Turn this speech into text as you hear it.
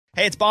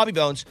Hey, it's Bobby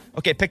Bones.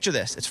 Okay, picture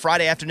this. It's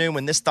Friday afternoon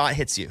when this thought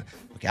hits you.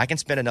 Okay, I can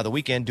spend another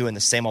weekend doing the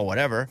same old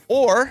whatever,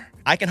 or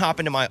I can hop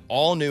into my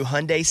all-new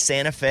Hyundai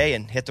Santa Fe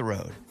and hit the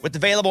road. With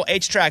available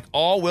H-Track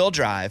all-wheel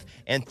drive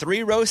and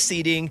 3-row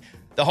seating,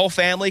 the whole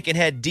family can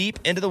head deep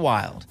into the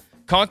wild.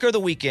 Conquer the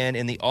weekend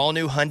in the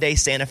all-new Hyundai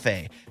Santa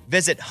Fe.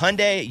 Visit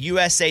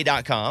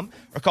HyundaiUSA.com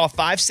or call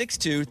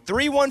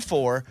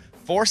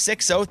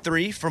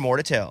 562-314-4603 for more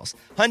details.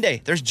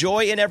 Hyundai, there's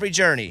joy in every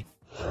journey.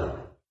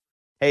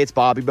 Hey, it's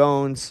Bobby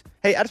Bones.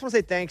 Hey, I just want to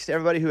say thanks to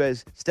everybody who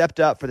has stepped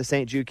up for the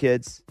St. Jude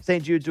kids.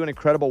 St. Jude's doing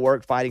incredible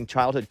work fighting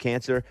childhood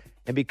cancer.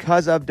 And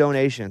because of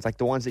donations like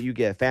the ones that you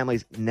give,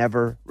 families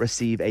never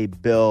receive a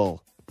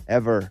bill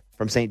ever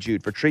from St.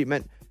 Jude for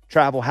treatment,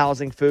 travel,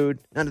 housing, food,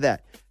 none of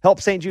that.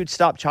 Help St. Jude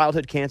stop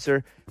childhood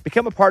cancer.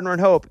 Become a partner in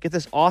hope. Get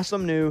this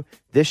awesome new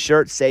This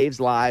Shirt Saves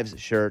Lives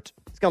shirt.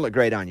 It's going to look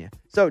great on you.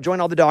 So join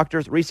all the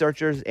doctors,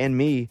 researchers, and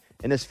me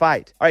in this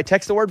fight. All right,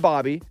 text the word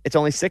Bobby. It's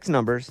only 6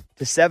 numbers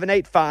to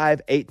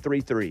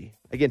 785-833.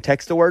 Again,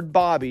 text the word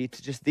Bobby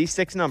to just these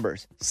 6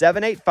 numbers,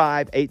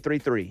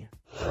 785-833.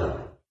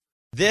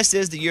 This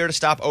is the year to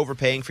stop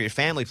overpaying for your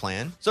family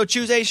plan. So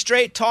choose a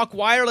Straight Talk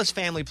Wireless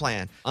family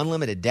plan.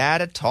 Unlimited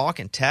data, talk,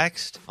 and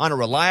text on a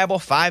reliable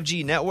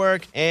 5G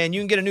network. And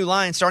you can get a new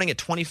line starting at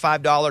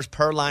 $25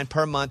 per line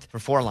per month for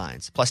 4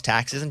 lines, plus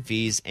taxes and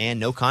fees and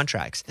no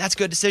contracts. That's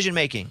good decision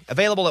making.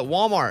 Available at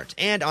Walmart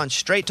and on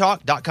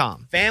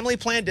straighttalk.com. Family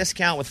plan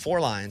discount with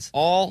 4 lines,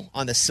 all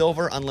on the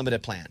Silver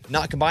Unlimited plan.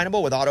 Not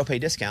combinable with auto pay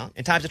discount.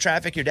 In times of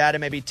traffic, your data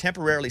may be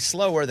temporarily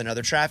slower than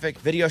other traffic.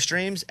 Video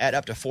streams at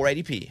up to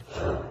 480p.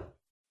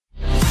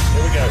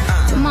 Here we go.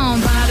 Come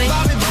on, Bobby.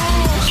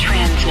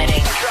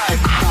 Transmitting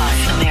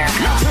across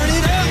America. Turn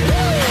it up.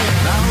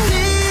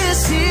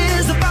 This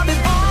is the Bobby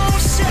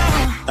Bones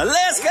Show.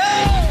 Let's go.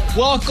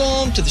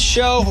 Welcome to the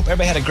show. Hope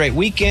everybody had a great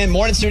weekend.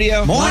 Morning,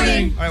 studio.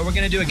 Morning. All right, we're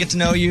going to do a get to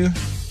know you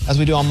as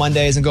we do on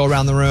Mondays and go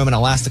around the room, and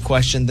I'll ask the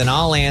question, then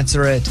I'll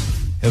answer it.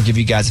 It'll give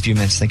you guys a few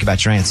minutes to think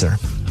about your answer.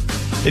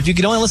 If you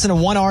could only listen to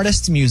one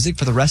artist's music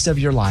for the rest of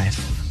your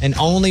life, and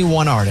only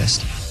one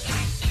artist,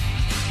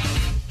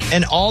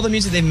 and all the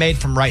music they've made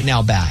from right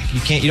now back, you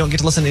don't get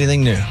to listen to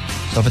anything new.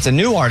 So if it's a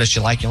new artist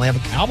you like, you only have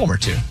an album or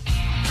 2.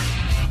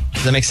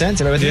 Does that make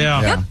sense? Everybody?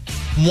 Yeah. Yep.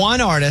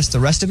 One artist, the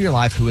rest of your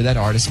life, who would that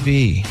artist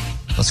be?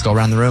 Let's go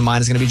around the room.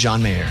 Mine is going to be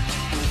John Mayer.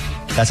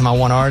 That's my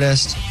one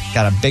artist.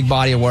 Got a big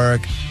body of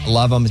work. I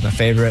love him. He's my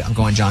favorite. I'm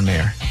going John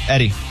Mayer.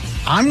 Eddie.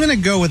 I'm going to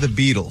go with the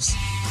Beatles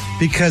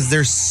because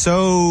there's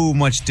so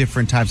much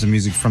different types of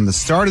music from the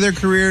start of their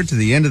career to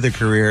the end of their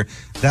career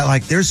that,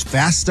 like, there's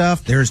fast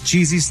stuff, there's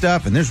cheesy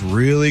stuff, and there's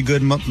really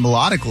good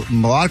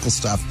melodical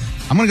stuff.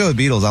 I'm going to go with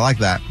Beatles. I like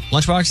that.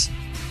 Lunchbox?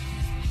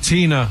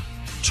 Tina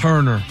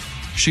Turner.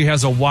 She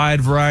has a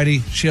wide variety.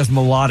 She has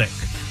melodic.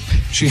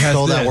 She has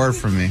stole that word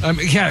from me.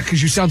 Yeah,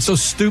 because you sound so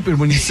stupid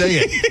when you say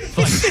it.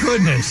 Like,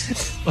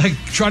 goodness. Like,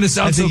 trying to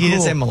sound so cool. He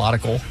didn't say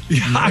melodical.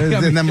 Yeah,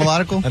 Isn't that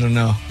melodical? I don't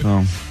know.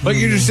 Oh. Like,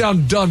 you just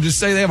sound dumb. Just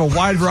say they have a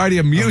wide variety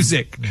of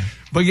music.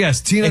 But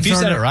yes, Tina If Turner.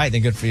 you said it right,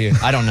 then good for you.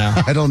 I don't know.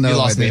 I don't know. You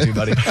lost me too,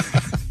 buddy.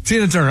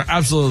 Tina Turner,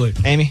 absolutely.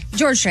 Amy?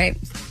 George Strait.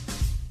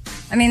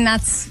 I mean,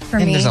 that's for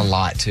And me. there's a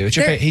lot, too.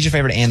 He's your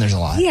favorite, and there's a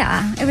lot.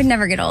 Yeah, it would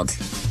never get old.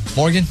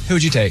 Morgan, who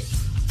would you take?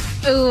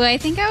 Ooh, I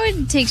think I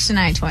would take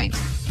Shania Twain.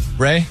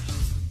 Ray?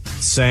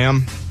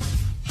 Sam.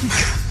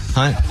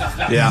 Hunt?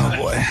 Yeah. Oh,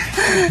 boy.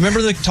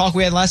 Remember the talk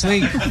we had last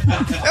week?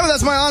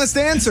 That's my honest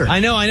answer. I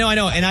know.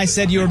 And I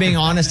said you were being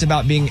honest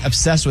about being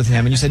obsessed with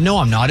him, and you said, no,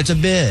 I'm not. It's a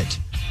bit.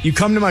 You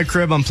come to my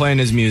crib, I'm playing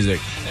his music.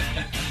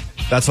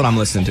 That's what I'm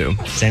listening to.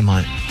 Same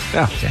Hunt.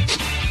 Yeah. Okay.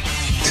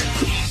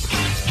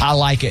 I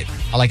like it.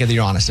 I like it that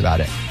you're honest about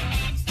it.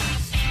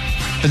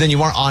 But then you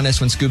weren't honest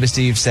when Scuba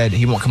Steve said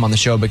he won't come on the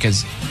show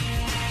because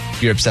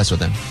you're obsessed with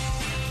him.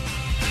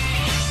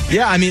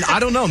 Yeah, I mean, I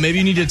don't know. Maybe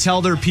you need to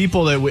tell their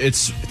people that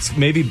it's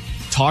maybe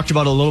talked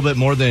about a little bit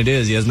more than it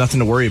is. He has nothing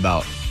to worry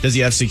about. Does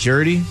he have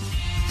security?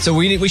 So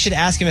we should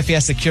ask him if he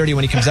has security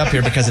when he comes up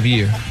here because of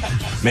you.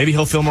 Maybe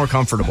he'll feel more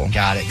comfortable.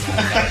 Got it.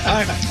 All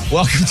right.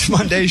 Welcome to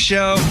Monday's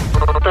show.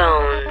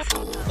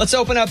 Let's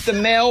open up the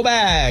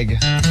mailbag.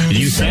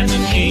 You send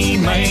an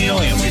email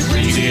and we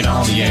read it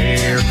on the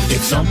air.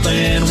 It's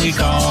something we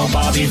call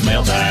Bobby's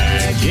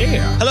mailbag.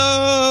 Yeah.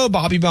 Hello,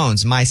 Bobby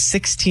Bones. My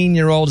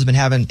 16-year-old has been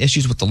having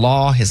issues with the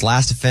law. His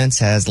last offense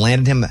has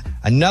landed him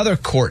another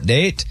court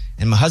date,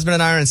 and my husband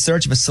and I are in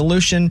search of a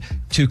solution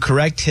to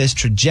correct his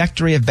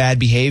trajectory of bad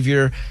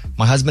behavior.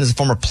 My husband is a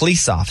former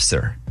police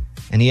officer,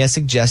 and he has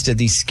suggested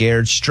the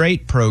Scared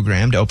Straight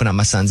program to open up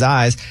my son's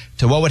eyes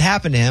to what would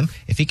happen to him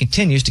if he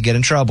continues to get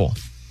in trouble.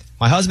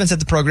 My husband said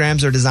the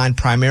programs are designed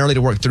primarily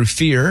to work through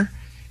fear,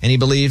 and he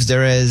believes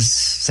there is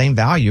same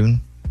value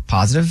in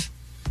positive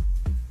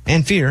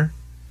and fear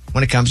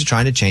when it comes to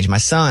trying to change my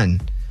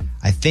son.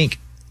 I think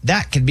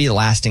that could be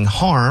lasting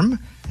harm,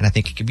 and I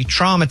think it could be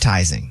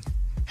traumatizing.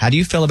 How do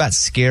you feel about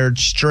Scared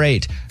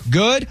Straight?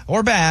 Good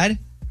or bad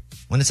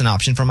when it's an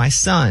option for my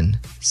son?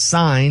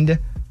 Signed,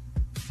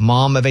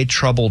 Mom of a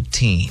Troubled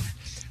Teen.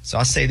 So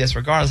I'll say this,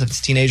 regardless if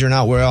it's teenager or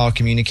not, we're all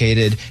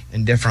communicated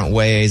in different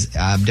ways,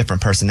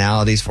 different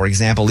personalities. For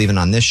example, even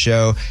on this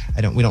show,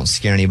 we don't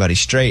scare anybody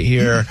straight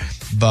here,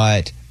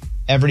 but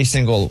every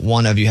single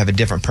one of you have a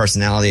different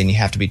personality, and you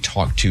have to be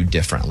talked to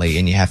differently,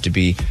 and you have to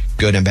be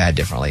good and bad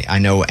differently. I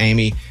know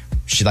Amy,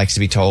 she likes to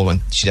be told when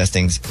she does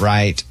things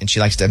right, and she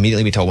likes to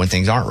immediately be told when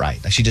things aren't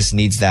right. Like, she just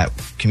needs that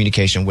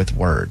communication with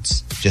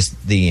words,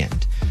 just the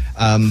end.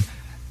 And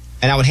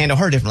I would handle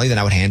her differently than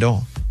I would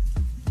handle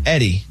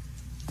Eddie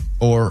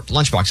or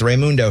Lunchbox or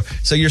Raymundo.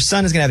 So your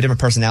son is going to have a different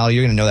personality.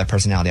 You're going to know that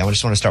personality. I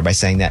just want to start by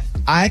saying that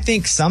I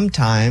think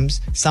sometimes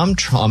some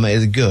trauma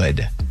is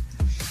good.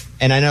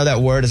 And I know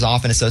that word is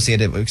often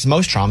associated because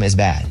most trauma is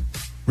bad,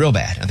 real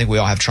bad. I think we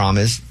all have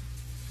traumas,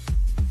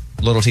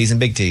 little T's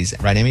and big T's,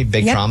 right, Amy?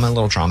 Big trauma and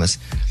little traumas.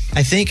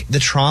 I think the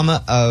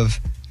trauma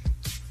of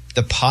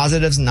the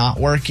positives not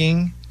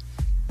working,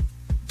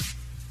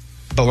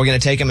 but we're going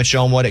to take them and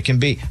show them what it can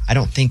be. I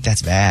don't think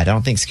that's bad. I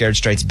don't think scared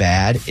straight's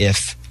bad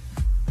if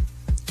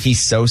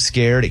he's so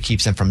scared it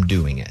keeps him from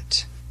doing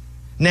it.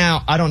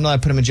 Now, I don't know. I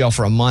put him in jail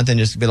for a month and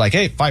just be like,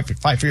 hey, fight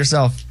for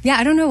yourself. Yeah,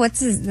 I don't know what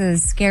the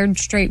Scared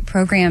Straight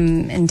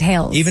program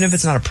entails. Even if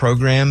it's not a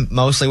program,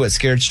 mostly what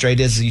Scared Straight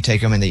is you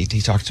take him and he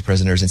talks to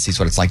prisoners and sees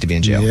what it's like to be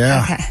in jail.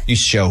 Yeah. Okay. You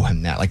show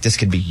him that. Like, this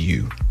could be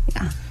you.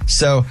 Yeah.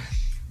 So,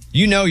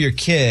 you know your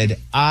kid.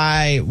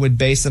 I would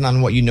base it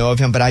on what you know of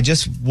him, but I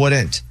just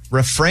wouldn't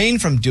refrain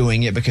from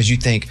doing it because you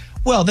think,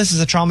 well, this is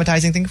a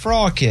traumatizing thing for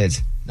all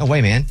kids. No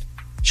way, man.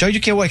 Show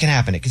your kid what can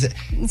happen. Because it's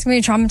going to be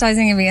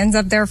traumatizing if he ends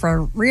up there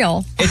for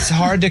real. It's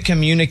hard to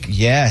communicate.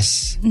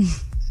 Yes.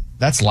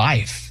 That's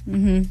life.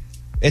 Mm-hmm.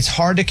 It's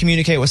hard to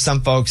communicate with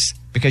some folks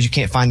because you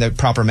can't find the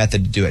proper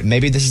method to do it.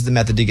 Maybe this is the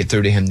method to get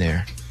through to him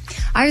there.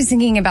 I was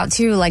thinking about,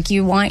 too, like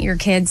you want your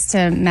kids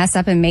to mess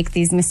up and make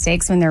these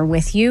mistakes when they're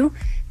with you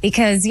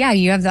because, yeah,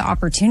 you have the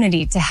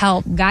opportunity to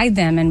help guide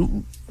them.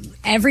 And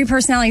every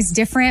personality is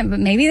different, but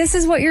maybe this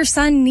is what your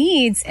son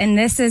needs. And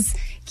this is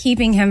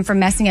keeping him from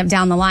messing up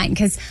down the line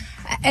because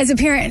as a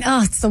parent,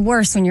 it's the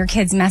worst when your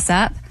kids mess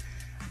up.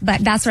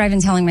 But that's what I've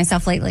been telling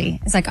myself lately.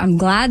 It's like, I'm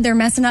glad they're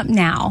messing up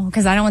now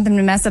because I don't want them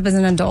to mess up as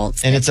an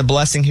adult. And it's a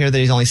blessing here that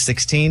he's only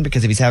 16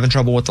 because if he's having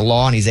trouble with the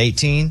law and he's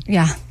 18,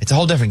 yeah, it's a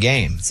whole different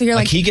game. So you're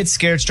like he gets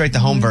scared straight the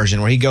home version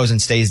where he goes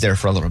and stays there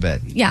for a little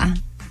bit. Yeah.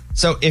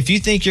 So if you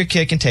think your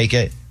kid can take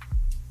it,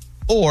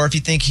 or if you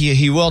think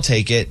he will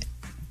take it,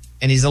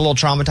 and he's a little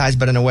traumatized,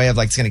 but in a way of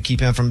like it's going to keep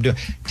him from doing,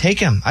 take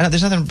him.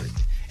 There's nothing.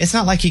 It's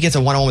not like he gets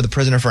a one-on-one with the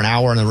prisoner for an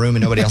hour in the room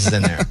and nobody else is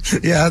in there.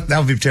 Yeah, that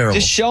would be terrible.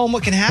 Just show him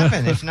what can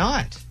happen if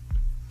not.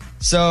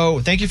 So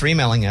thank you for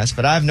emailing us,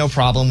 but I have no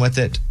problem with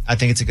it. I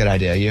think it's a good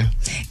idea. You,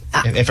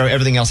 if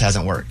everything else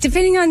hasn't worked,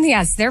 depending on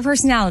their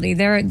personality,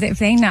 if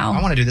they know.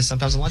 I want to do this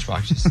sometimes in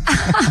Lunchbox.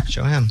 Just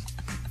show him.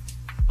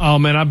 Oh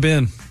man, I've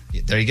been.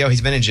 There you go.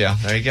 He's been in jail.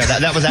 There you go.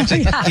 That was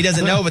actually, he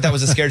doesn't know, but that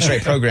was a Scared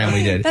Straight program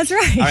we did. That's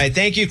right. All right.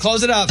 Thank you.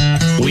 Close it up.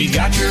 We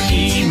got your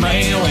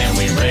email and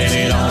we read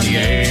it on the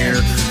air.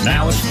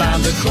 Now it's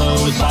time to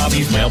close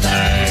Bobby's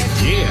mailbag.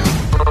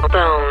 Yeah.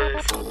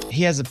 Bones.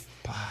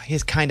 He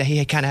kind of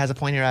has a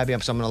point here, Abby.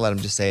 So I'm going to let him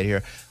just say it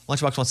here.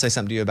 Lunchbox wants to say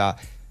something to you about,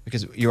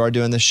 because you are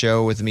doing the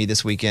show with me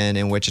this weekend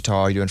in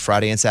Wichita. You're doing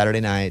Friday and Saturday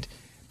night.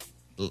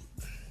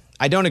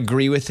 I don't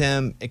agree with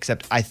him,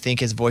 except I think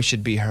his voice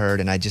should be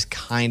heard, and I just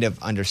kind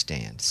of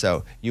understand.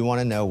 So you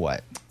want to know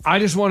what? I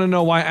just want to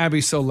know why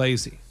Abby's so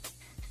lazy.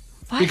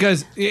 What?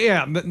 Because,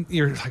 yeah,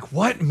 you're like,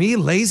 what? Me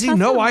lazy?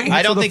 No,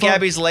 I don't think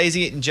Abby's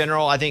lazy in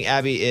general. I think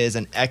Abby is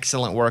an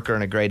excellent worker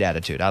and a great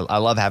attitude. I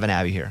love having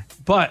Abby here.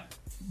 But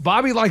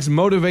Bobby likes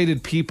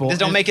motivated people. Just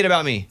don't make it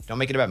about me. Don't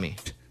make it about me.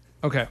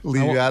 Okay.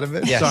 Leave you out of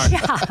it? Yes. Sorry.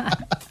 Yeah.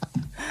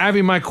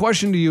 Abby, my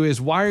question to you is,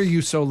 why are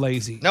you so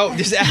lazy? No,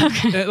 just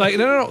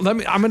no.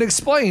 I'm going to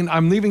explain.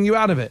 I'm leaving you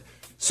out of it.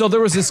 So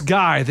there was this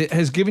guy that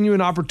has given you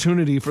an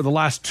opportunity for the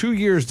last 2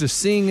 years to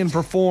sing and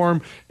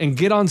perform and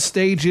get on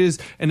stages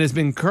and has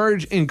been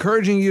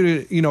encouraging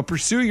you to,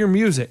 pursue your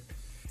music.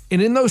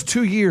 And in those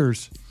 2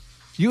 years,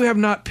 you have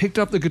not picked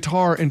up the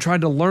guitar and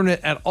tried to learn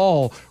it at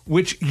all,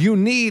 which you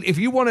need if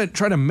you want to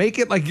try to make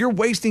it. Like, you're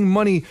wasting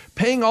money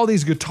paying all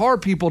these guitar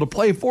people to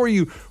play for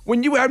you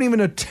when you haven't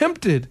even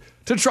attempted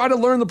to try to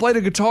learn to play the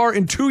guitar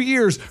in 2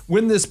 years,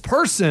 when this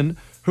person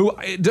who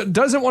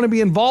doesn't want to be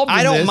involved in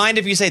this. I don't mind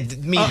if you say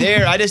me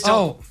there. I just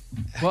don't.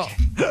 Well,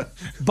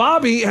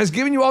 Bobby has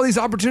given you all these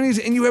opportunities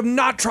and you have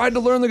not tried to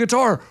learn the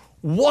guitar.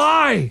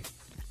 Why?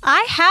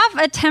 I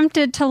have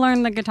attempted to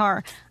learn the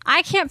guitar.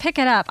 I can't pick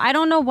it up. I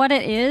don't know what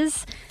it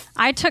is.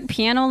 I took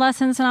piano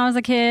lessons when I was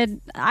a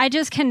kid. I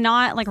just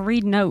cannot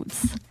read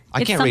notes.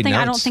 I can't read notes. It's something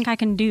I don't think I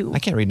can do. I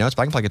can't read notes,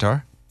 but I can play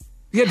guitar.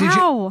 Yeah,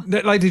 How?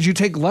 Did you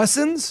take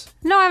lessons?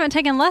 No, I haven't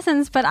taken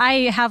lessons, but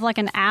I have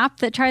an app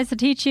that tries to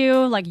teach you,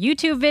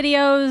 YouTube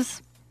videos.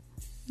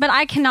 But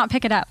I cannot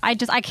pick it up. I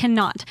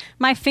cannot.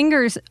 My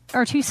fingers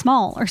are too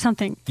small or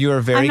something. You are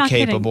very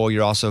capable. kidding.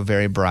 You're also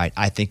very bright.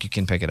 I think you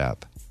can pick it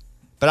up.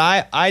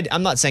 But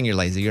I'm not saying you're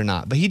lazy. You're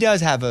not. But he does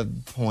have a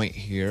point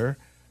here.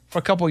 For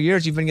a couple of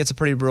years, you've been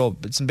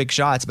getting some big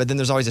shots, but then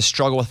there's always a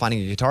struggle with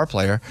finding a guitar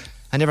player.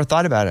 I never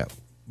thought about it.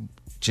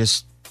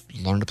 Just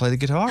learn to play the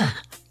guitar.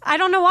 I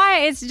don't know why.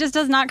 It just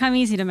does not come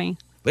easy to me.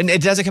 And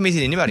it doesn't come easy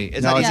to anybody.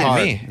 It's not easy to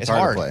me. It's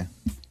hard. to play.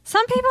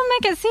 Some people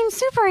make it seem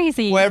super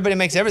easy. Well, everybody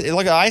makes everything.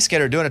 Look at an ice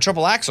skater doing a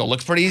triple axel.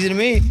 Looks pretty easy to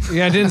me.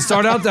 Yeah, it didn't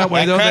start out that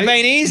way, though. Crap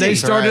ain't easy. They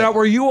started out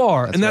where you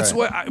are. That's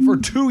what, for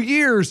 2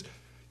 years,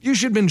 you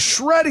should have been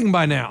shredding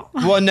by now.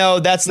 Well, no,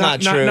 that's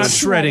not true. Not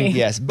shredding.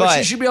 Yes, but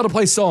she should be able to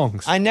play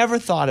songs. I never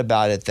thought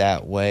about it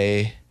that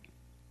way,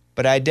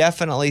 but I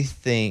definitely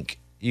think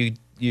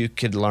you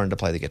could learn to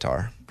play the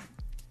guitar.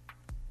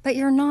 But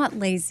you're not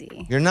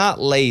lazy. You're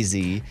not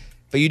lazy,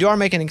 but you are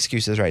making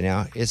excuses right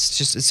now.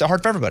 It's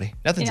hard for everybody.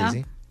 Nothing's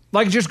easy.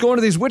 Like just going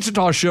to these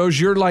Wichita shows,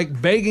 you're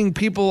like begging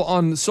people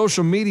on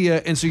social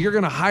media, and so you're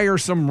going to hire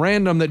some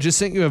random that just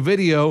sent you a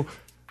video,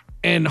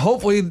 and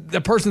hopefully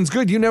the person's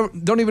good. You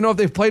don't even know if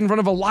they've played in front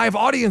of a live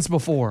audience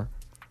before.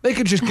 They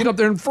could just get up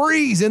there and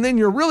freeze, and then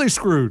you're really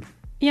screwed.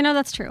 You know,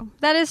 that's true.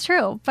 That is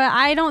true. But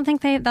I don't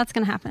think that's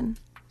going to happen.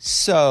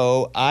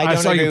 So I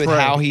don't agree with pray.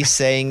 how he's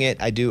saying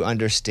it. I do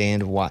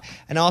understand why.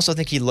 And I also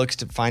think he looks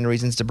to find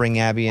reasons to bring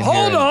Abby in here.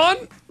 Hold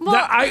on.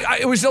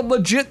 It was a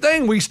legit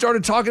thing. We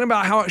started talking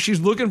about how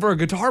she's looking for a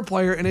guitar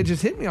player, and it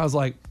just hit me. I was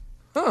like,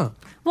 huh.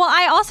 Well,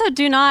 I also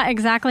do not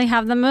exactly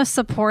have the most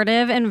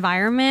supportive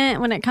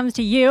environment when it comes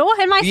to you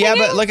and my singing. Yeah,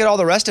 but look at all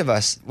the rest of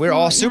us. We're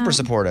all super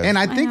supportive. And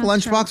I think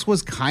Lunchbox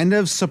was kind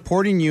of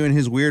supporting you in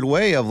his weird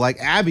way of like,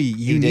 Abby,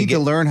 you need to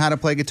learn how to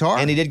play guitar.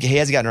 And he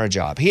has gotten her a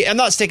job. I'm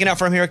not sticking up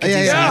for him here because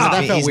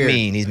he's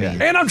mean. He's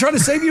mean. And I'm trying to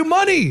save you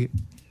money.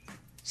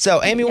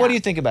 So, Amy, what do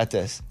you think about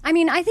this? I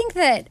mean, I think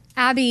that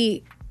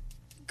Abby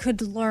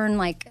could learn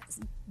like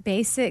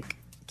basic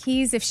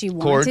keys if she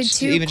wanted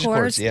to. Even just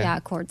chords, yeah,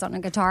 chords on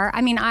a guitar.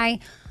 I mean, I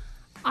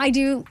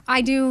do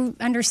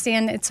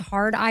understand it's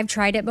hard. I've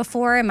tried it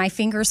before and my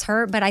fingers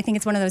hurt, but I think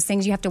it's one of those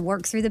things you have to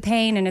work through the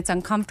pain and it's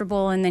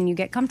uncomfortable and then you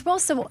get comfortable.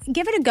 So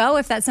give it a go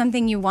if that's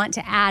something you want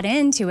to add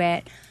into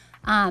it.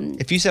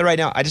 If you said right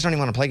now, I just don't even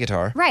want to play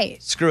guitar.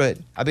 Right. Screw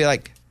it. I'd be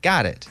like,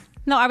 got it.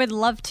 No, I would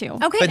love to.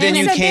 Okay, but then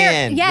you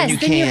can. Yes,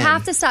 then you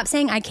have to stop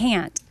saying I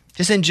can't.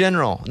 Just in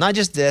general, not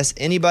just this.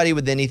 Anybody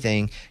with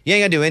anything, you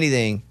ain't gonna do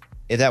anything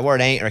if that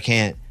word ain't or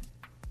can't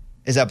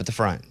is up at the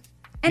front.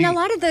 And a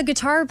lot of the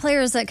guitar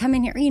players that come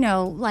in here, you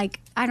know, like,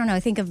 I don't know, I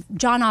think of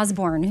John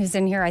Osborne, who's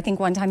in here. I think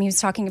one time he was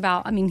talking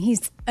about, I mean,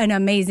 he's an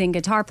amazing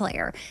guitar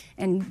player.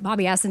 And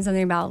Bobby asked him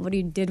something about what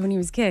he did when he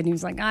was a kid. And he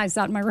was like, I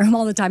sat in my room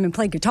all the time and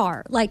played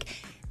guitar. Like,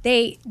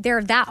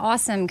 they're that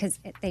awesome because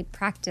they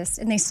practiced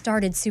and they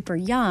started super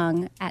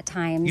young at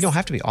times. You don't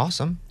have to be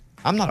awesome.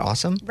 I'm not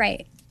awesome.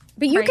 Right.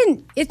 But you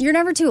can, you're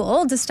never too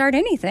old to start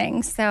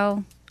anything,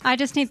 so. I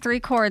just need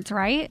 3 chords,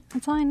 right?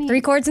 That's all I need.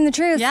 3 chords in the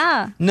truth.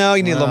 Yeah. No,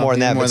 you need a little more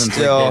than that, but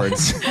still.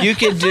 You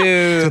could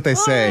do. That's what they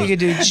say. You could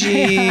do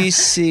G,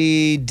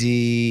 C,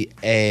 D,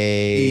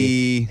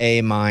 A,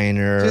 A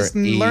minor, Just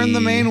E. learn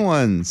the main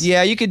ones.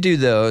 Yeah, you could do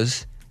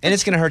those. And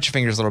it's going to hurt your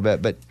fingers a little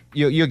bit, but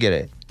you'll get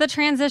it. The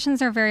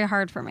transitions are very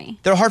hard for me.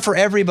 They're hard for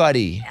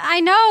everybody. I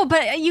know,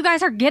 but you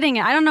guys are getting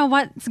it. I don't know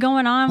what's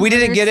going on. We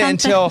didn't get it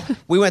until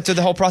we went through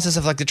the whole process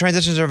of like the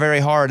transitions are very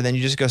hard and then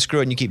you just go screw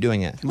it and you keep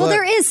doing it. Well,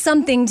 there is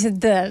something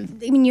to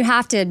I mean, you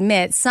have to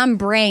admit, some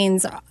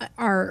brains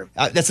are.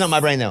 That's not my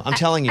brain though. I'm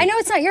telling you. I know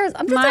it's not yours.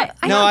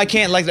 I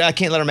can't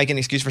let her make an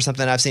excuse for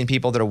something. I've seen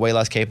people that are way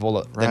less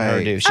capable than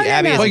her do.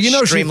 Abby is But you know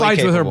she extremely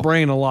fights with her capable.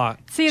 brain a lot.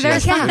 See,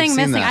 there's something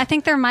missing. I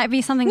think there might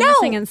be something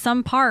missing in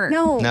some part.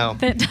 No.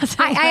 That doesn't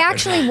I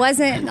actually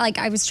wasn't, like,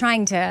 I was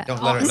trying to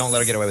Don't let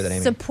her get away with it,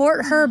 Amy.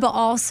 support her, but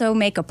also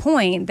make a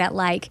point that,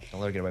 like,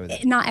 Don't let her get away with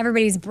it. not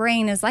everybody's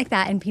brain is like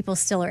that, and people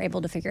still are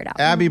able to figure it out.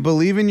 Abby,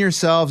 believe in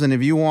yourselves, and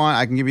if you want,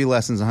 I can give you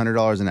lessons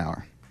 $100 an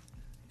hour.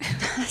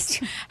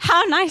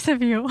 How nice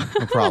of you.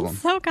 No problem.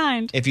 So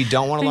kind. If you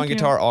don't want to learn Thank you.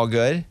 guitar, all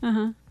good.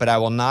 Uh-huh. But I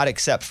will not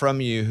accept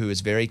from you, who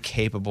is very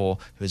capable,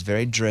 who is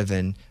very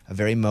driven, a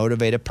very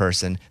motivated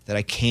person, that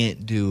I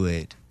can't do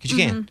it. Because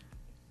you can.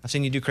 I've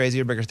seen you do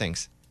crazier, bigger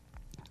things.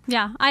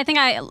 Yeah, I think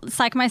I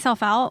psych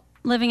myself out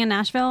living in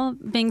Nashville,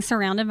 being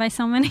surrounded by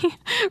so many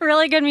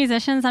really good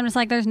musicians. I'm just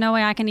like, there's no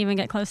way I can even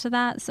get close to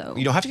that. So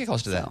You don't have to get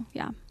close to that.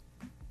 yeah,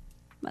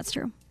 that's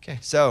true. Okay,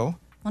 so.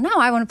 Well, now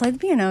I want to play the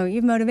piano.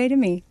 You've motivated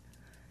me.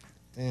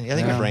 I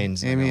think your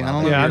brain's. Amy, I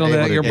don't know. Yeah, I don't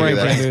think your brain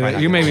can do that.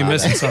 You may be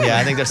missing something. Yeah,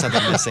 I think there's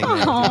something missing. there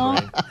with your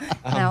brain.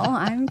 No,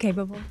 I'm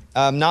capable.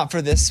 Not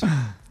for this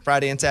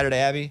Friday and Saturday,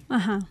 Abby.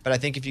 Uh-huh. But I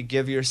think if you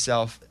give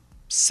yourself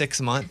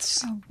 6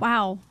 months,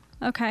 Wow.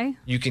 Okay.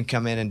 you can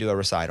come in and do a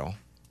recital.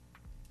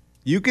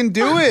 You can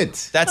do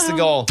it. That's the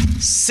goal.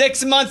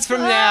 6 months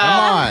from now,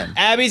 Come on.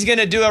 Abby's going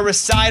to do a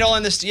recital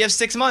in the. You have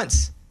 6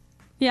 months.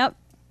 Yep.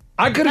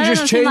 I could have That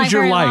just doesn't seem changed like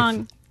your very life.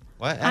 long.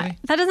 What, Abby?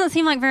 That doesn't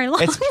seem like very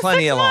long. It's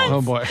plenty of long.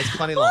 Oh, boy. It's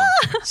plenty long.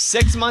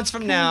 6 months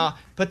from now,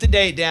 put the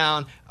date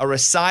down, a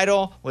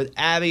recital with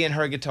Abby and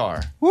her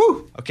guitar.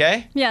 Woo.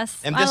 Okay?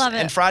 Yes, And I love it.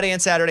 And Friday and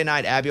Saturday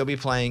night, Abby will be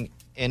playing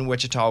in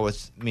Wichita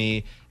with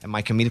me and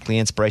my comedically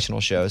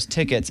inspirational shows.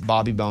 Tickets,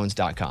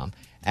 bobbybones.com.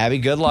 Abby,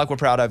 good luck. We're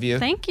proud of you.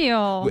 Thank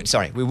you.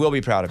 Sorry, we will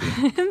be proud of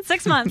you. In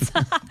 6 months.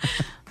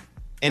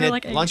 And Or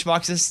like 8.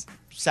 Lunchboxes,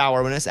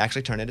 sourness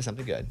actually turned into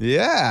something good.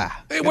 Yeah.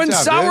 It went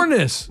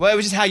sourness. Well, it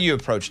was just how you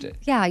approached it.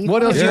 Yeah.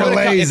 What else? If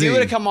You're if you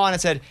would have come on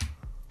and said,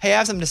 hey, I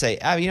have something to say.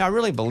 I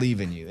really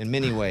believe in you in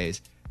many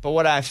ways. But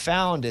what I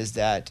found is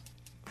that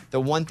the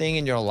one thing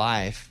in your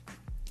life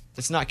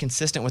that's not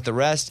consistent with the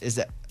rest is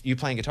that you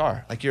playing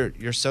guitar. Like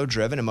you're so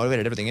driven and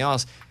motivated everything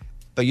else,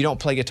 but you don't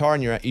play guitar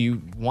and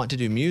you want to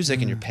do music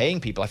and you're paying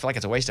people. I feel like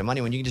it's a waste of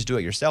money when you can just do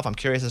it yourself. I'm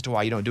curious as to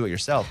why you don't do it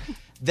yourself.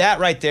 That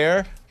right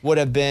there would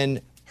have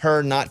been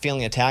her not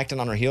feeling attacked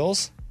and on her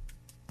heels,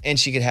 and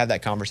she could have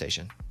that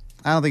conversation.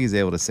 I don't think he's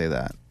able to say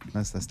that.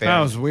 That's fair.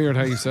 That was weird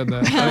how you said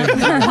that.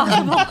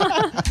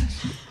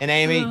 And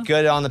Amy,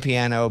 good on the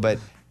piano, but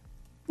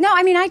No,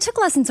 I mean, I took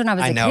lessons when I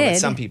was a kid. I know, but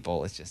some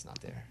people, it's just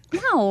not there.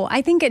 No,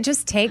 I think it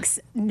just takes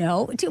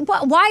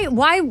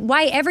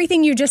why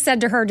everything you just said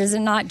to her does it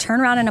not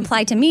turn around and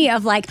apply to me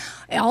of like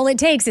all it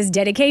takes is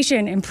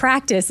dedication and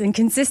practice and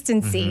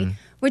consistency,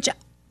 which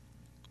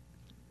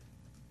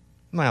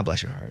well,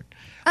 bless your heart.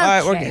 All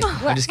right, we're good.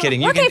 I'm just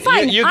kidding. You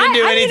fine. You can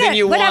do anything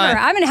you want. Whatever.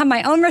 I'm going to have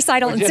my own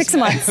recital in 6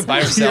 months. By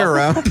yourself. You're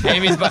around.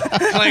 Amy's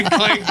clink,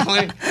 clink,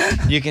 clink.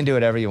 You can do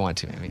whatever you want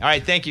to, Amy. All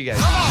right, thank you guys.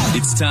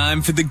 It's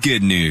time for the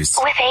good news.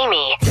 With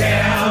Amy.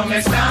 Tell me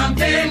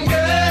something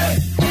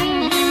good.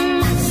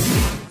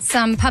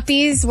 Some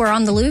puppies were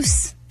on the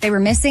loose. They were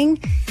missing.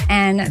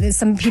 And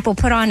some people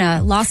put on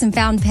a lost and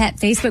found pet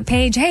Facebook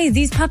page. Hey,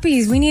 these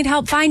puppies, we need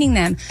help finding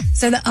them.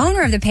 So the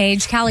owner of the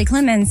page, Callie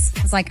Clemens,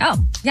 was like,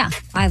 oh, yeah,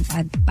 I'm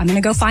going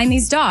to go find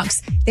these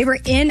dogs. They were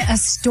in a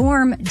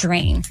storm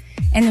drain.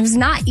 And it was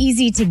not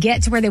easy to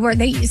get to where they were.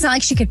 It's not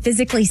like she could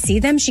physically see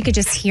them. She could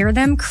just hear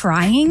them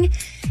crying.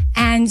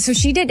 And so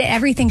she did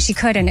everything she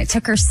could, and it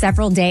took her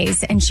several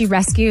days. And she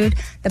rescued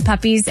the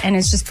puppies, and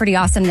it's just pretty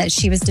awesome that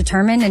she was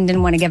determined and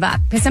didn't want to give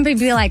up. Because somebody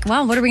would be like,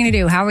 well, what are we going to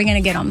do? How are we going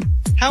to get them?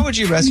 How would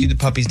you rescue the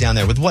puppies down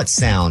there? With what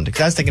sound?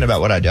 Because I was thinking about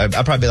what I do. I'd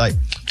probably be like,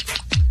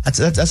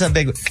 that's a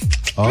big...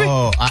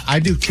 Oh, I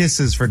do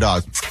kisses for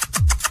dogs.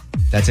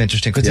 That's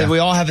interesting. Because we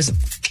all have this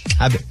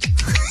habit.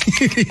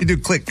 You do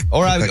click.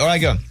 Or I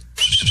go...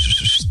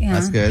 Yeah.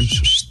 That's good.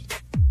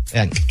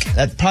 Yeah,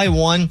 that's probably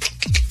 1,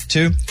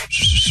 2,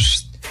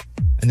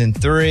 and then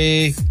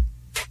 3.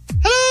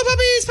 Hello,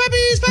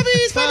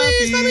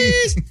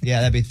 puppies.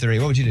 Yeah, that'd be 3.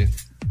 What would you do?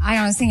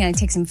 I was thinking I'd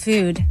take some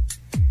food.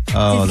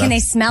 Oh, Can they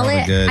smell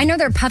it? good. I know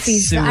they're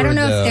puppies, but I don't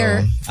know if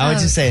they're... I would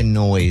just say a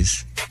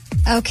noise.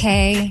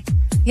 Okay.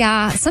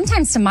 Yeah,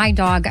 sometimes to my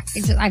dog,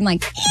 I'm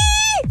like...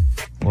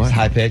 What?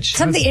 High pitch?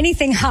 Something,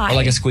 anything high. Or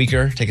like a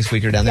squeaker. Take a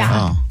squeaker down there.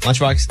 Yeah. Oh.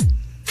 Lunchbox.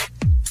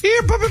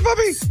 Here, puppy.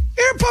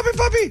 Here,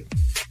 puppy.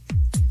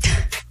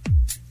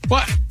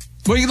 What?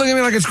 What are you looking at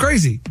me like it's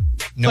crazy?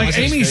 No, like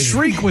Amy's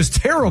shriek was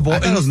terrible. I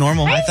thought it was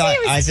normal. I just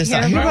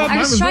thought. I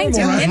was trying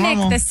to mimic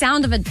normal. the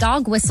sound of a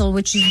dog whistle,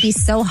 which would be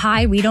so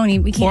high we can't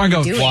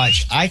even do it.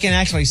 Watch. I can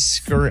actually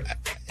scream.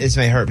 This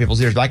may hurt people's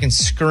ears, but I can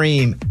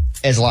scream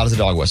as loud as a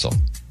dog whistle.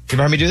 You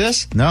ever heard me do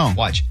this? No.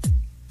 Watch.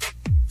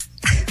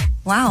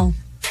 Wow.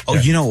 Oh,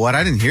 you know what?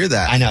 I didn't hear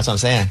that. I know. That's what I'm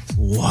saying.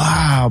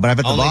 Wow, but I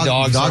bet Only the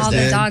dogs dogs All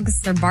did. the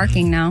dogs, they're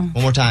barking now.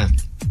 One more time.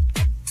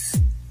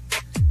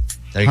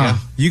 There you go.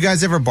 You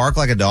guys ever bark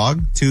like a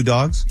dog? 2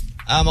 dogs?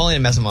 I'm only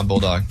messing with my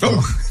bulldog.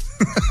 Oh.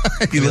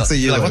 He looks at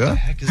you You're like, what the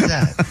heck is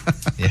that?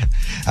 Yeah.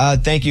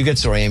 Thank you. Good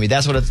story, Amy.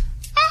 That's what it's.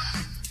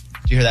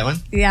 Did you hear that one?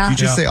 Yeah. You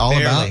just say all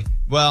Barely. about?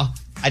 Well,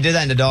 I did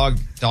that in a dog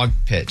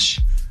pitch.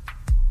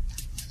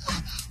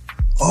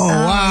 Oh,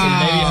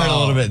 wow. Maybe you heard a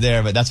little bit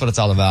there, but that's what it's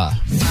all about.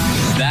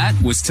 That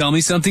was Tell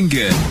Me Something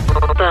Good.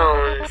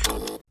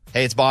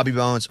 Hey, it's Bobby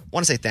Bones.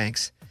 Want to say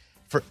thanks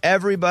for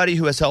everybody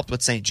who has helped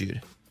with St.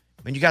 Jude. I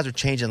mean, you guys are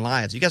changing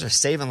lives. You guys are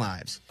saving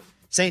lives.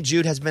 St.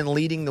 Jude has been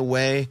leading the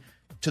way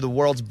to the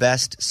world's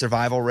best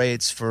survival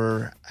rates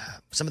for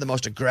some of the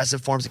most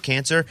aggressive forms of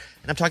cancer,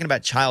 and I'm talking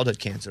about childhood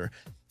cancer.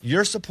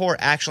 Your support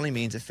actually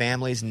means that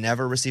families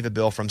never receive a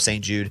bill from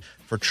St. Jude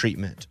for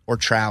treatment or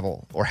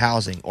travel or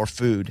housing or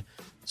food,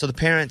 so the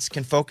parents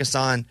can focus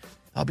on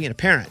being a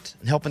parent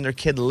and helping their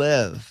kid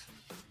live.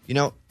 You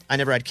know, I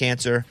never had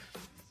cancer,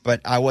 but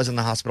I was in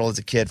the hospital as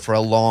a kid for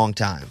a long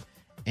time,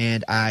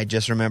 and I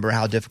just remember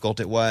how difficult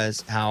it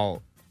was,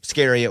 how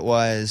scary it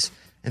was,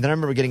 and then I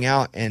remember getting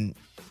out and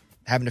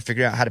having to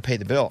figure out how to pay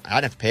the bill. I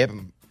didn't have to pay it.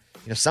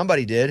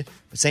 Somebody did,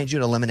 but St.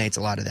 Jude eliminates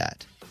a lot of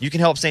that. You can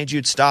help St.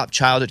 Jude stop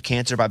childhood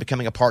cancer by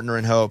becoming a partner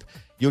in hope.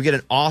 You'll get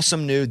an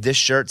awesome new This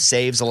Shirt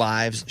Saves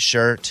Lives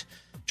shirt.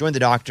 Join the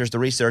doctors, the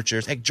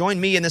researchers. Hey, join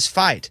me in this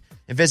fight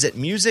and visit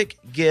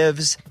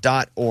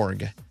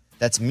musicgives.org.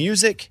 That's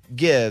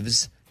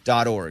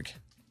musicgives.org.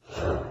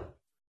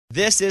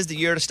 This is the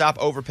year to stop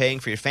overpaying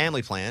for your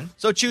family plan.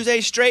 So choose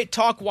a Straight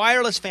Talk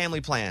wireless family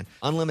plan.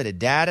 Unlimited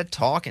data,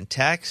 talk, and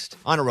text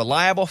on a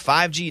reliable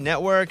 5G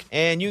network.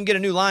 And you can get a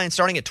new line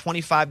starting at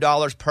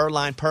 $25 per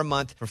line per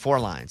month for 4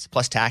 lines,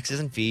 plus taxes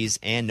and fees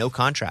and no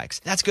contracts.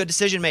 That's good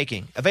decision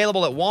making.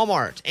 Available at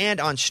Walmart and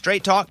on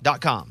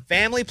straighttalk.com.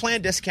 Family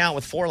plan discount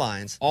with 4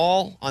 lines,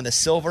 all on the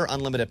Silver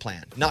Unlimited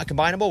plan. Not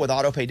combinable with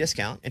auto pay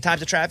discount. In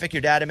times of traffic,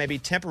 your data may be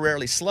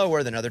temporarily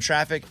slower than other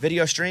traffic.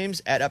 Video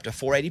streams at up to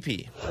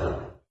 480p.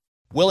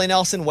 Willie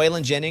Nelson,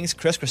 Waylon Jennings,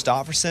 Chris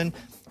Christopherson.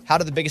 How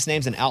did the biggest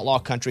names in outlaw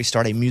country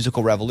start a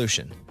musical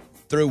revolution?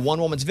 Through one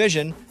woman's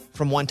vision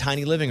from one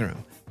tiny living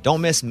room.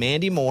 Don't miss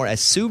Mandy Moore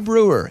as Sue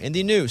Brewer in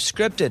the new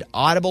scripted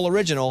Audible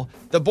original,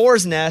 The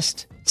Boar's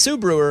Nest, Sue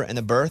Brewer and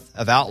the Birth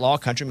of Outlaw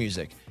Country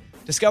Music.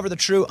 Discover the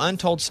true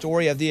untold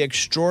story of the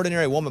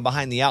extraordinary woman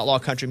behind the outlaw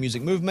country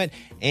music movement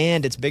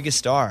and its biggest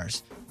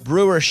stars.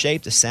 Brewer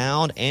shaped the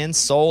sound and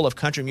soul of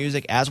country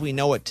music as we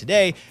know it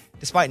today,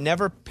 despite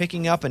never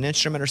picking up an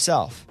instrument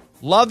herself.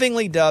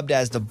 Lovingly dubbed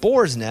as The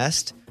Boar's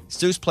Nest,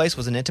 Sue's place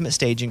was an intimate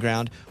staging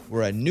ground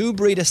where a new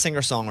breed of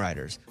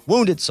singer-songwriters,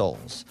 wounded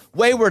souls,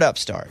 wayward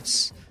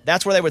upstarts,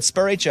 that's where they would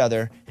spur each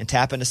other and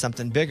tap into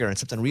something bigger and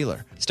something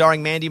realer.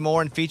 Starring Mandy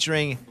Moore and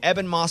featuring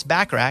Eben Moss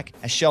Backrack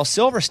as Shel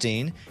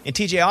Silverstein and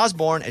TJ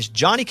Osborne as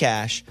Johnny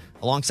Cash,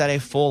 alongside a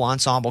full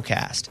ensemble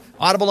cast.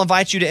 Audible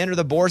invites you to enter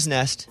the Boar's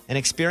Nest and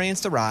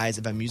experience the rise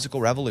of a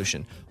musical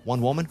revolution.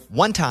 One woman,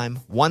 one time,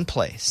 one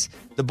place.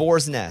 The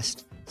Boar's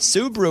Nest,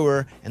 Sue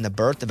Brewer, and the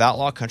birth of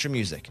outlaw country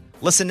music.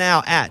 Listen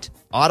now at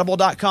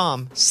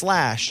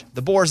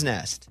audible.com/The Boar's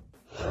Nest.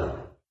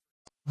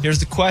 Here's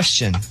the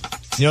question.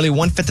 Nearly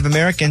 1/5 of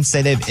Americans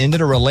say they've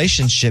ended a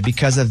relationship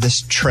because of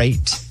this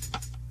trait,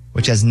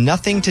 which has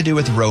nothing to do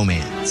with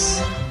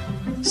romance.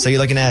 So you're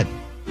looking at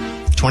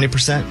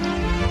 20%?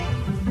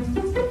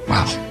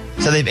 Wow.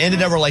 So they've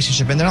ended a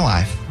relationship in their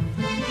life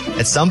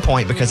at some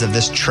point because of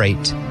this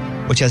trait,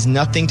 which has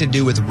nothing to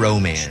do with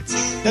romance.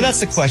 Now that's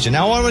the question.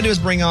 Now what I'm going to do is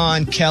bring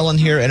on Kellen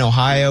here in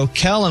Ohio.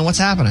 Kellen, what's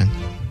happening?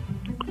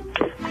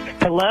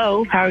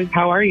 Hello.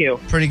 How are you?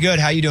 Pretty good.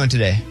 How you doing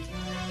today?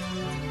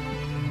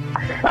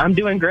 I'm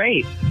doing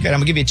great. Good. I'm going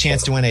to give you a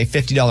chance to win a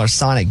 $50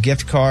 Sonic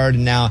gift card.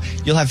 Now,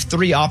 you'll have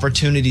 3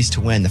 opportunities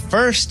to win. The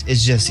first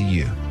is just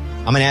you.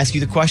 I'm going to ask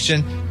you the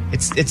question.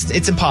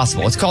 It's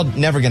impossible. It's called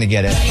Never Gonna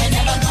Get It.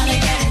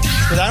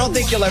 Because I don't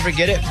think you'll ever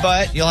get it,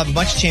 but you'll have a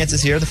bunch of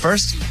chances here. The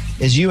first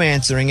is you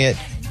answering it.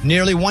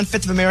 Nearly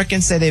 1/5 of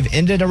Americans say they've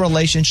ended a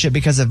relationship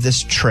because of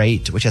this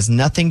trait, which has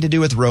nothing to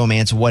do with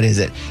romance. What is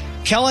it?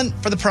 Kellen,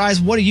 for the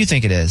prize, what do you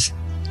think it is?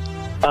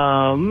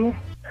 Oh,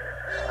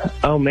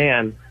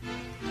 man.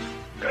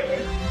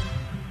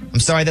 I'm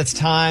sorry, that's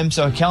time.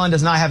 So Kellen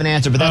does not have an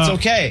answer, but that's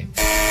okay.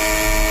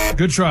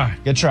 Good try.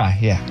 Good try.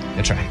 Yeah,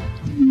 good try.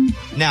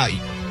 Now,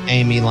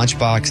 Amy,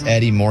 Lunchbox,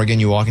 Eddie, Morgan,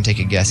 you all can take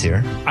a guess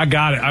here. I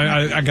got it.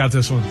 I got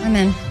this one. I'm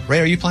in. Ray,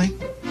 are you playing?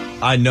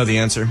 I know the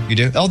answer. You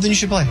do? Oh, then you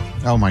should play.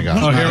 Oh, my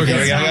God. Oh, here we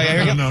go. Here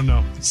we go.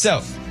 No.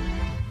 So,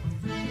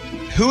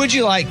 who would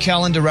you like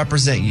Kellen to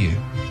represent you?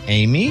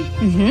 Amy?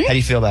 Mm-hmm. How do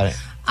you feel about it?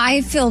 I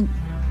feel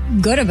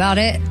good about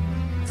it,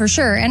 for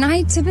sure. And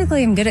I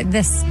typically am good at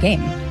this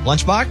game.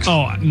 Lunchbox?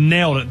 Oh,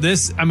 nailed it.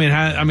 This, I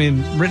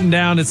mean, written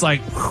down, it's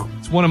like,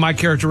 it's one of my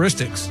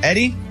characteristics.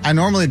 Eddie? I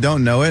normally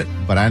don't know it,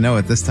 but I know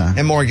it this time.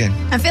 And Morgan?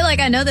 I feel like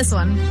I know this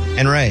one.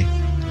 And Ray?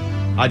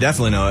 I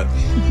definitely know it.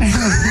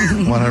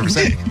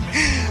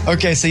 100%.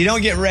 Okay, so you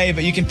don't get Ray,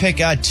 but you can pick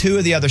 2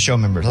 of the other show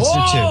members. Let's do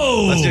 2.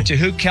 Let's do 2.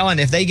 Who, Kellen,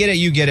 if they get it,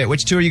 you get it.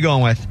 Which 2 are you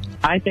going with?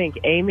 I think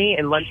Amy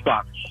and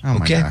Lunchbox. Oh, my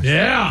Okay. gosh.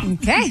 Yeah.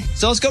 Okay.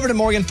 So let's go over to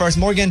Morgan first.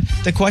 Morgan,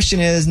 the question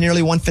is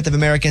nearly 1/5 of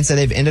Americans say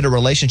they've ended a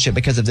relationship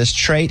because of this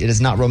trait. It is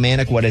not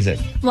romantic. What is it?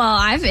 Well,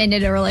 I've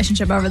ended a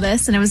relationship over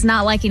this, and it was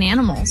not liking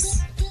animals.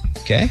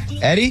 Okay.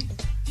 Eddie?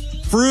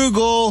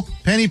 Frugal,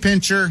 penny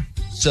pincher.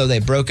 So they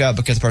broke up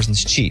because the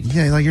person's cheap.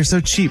 Yeah, like you're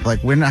so cheap. Like,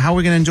 how are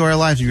we going to enjoy our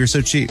lives if you're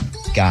so cheap?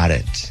 Got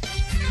it.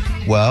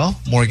 Well,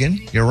 Morgan,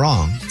 you're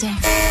wrong. Dang.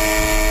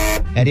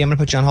 Eddie, I'm going to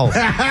put you on hold.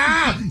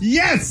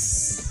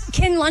 Yes!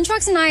 Can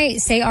Lunchbox and I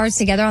say ours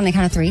together on the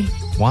count of 3?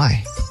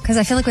 Why? Because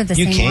I feel like we have the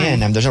You same can.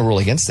 one. There's no rule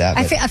against that.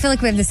 I but- feel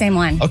like we have the same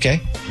one. Okay.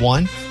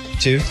 1,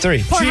 2,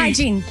 3. Poor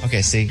hygiene.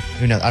 Okay, see.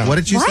 Who knows? I don't What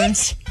know. did you What?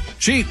 say?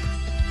 Cheap.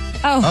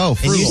 Oh,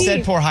 And you frugal.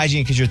 said poor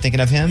hygiene because you're thinking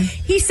of him?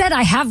 he said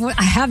I have this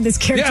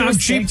Yeah, characteristic. I'm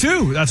cheap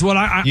too. That's what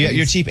I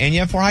You're cheap and you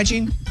have poor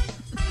hygiene?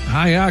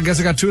 yeah, I guess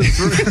I got 2 of the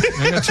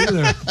 3. I got 2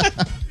 there.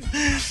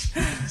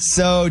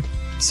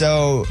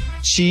 So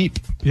cheap,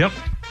 Yep.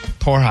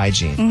 poor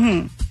hygiene.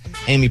 Mm-hmm.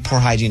 Amy, poor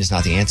hygiene is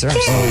not the answer. I'm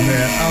sorry.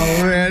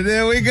 Oh, man.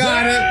 There we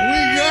got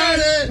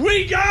it.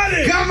 We got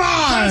it. Come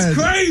on. That's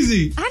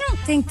crazy. I don't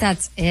think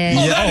that's it.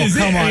 That is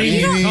come it, on, Amy.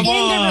 You don't Come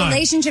end a on.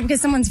 relationship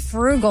because someone's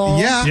frugal.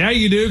 Yeah. Yeah,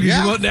 you do. 'Cause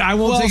Yeah. you won't, I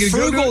won't Well, take it.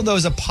 frugal, though,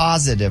 is a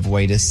positive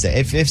way to say.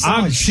 If I'm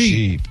someone's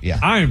cheap. yeah.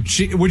 I am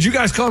cheap. Would you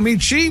guys call me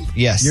cheap?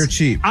 Yes. You're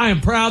cheap. I am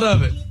proud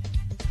of it.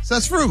 So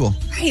that's frugal.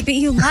 Right, but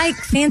you like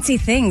fancy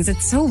things.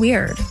 It's so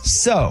weird.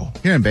 So,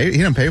 He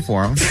didn't pay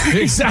for them.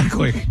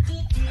 Exactly.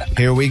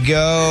 here we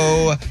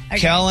go.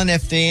 Kellen,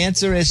 if the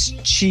answer is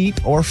cheap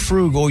or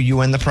frugal, you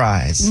win the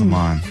prize. Come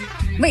on.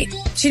 Wait,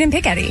 she didn't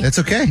pick Eddie. It's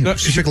okay. No,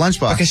 She picked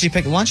Lunchbox. Because she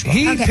picked Lunchbox.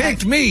 He Okay.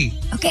 picked me.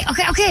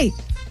 Okay.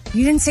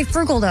 You didn't say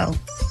frugal, though.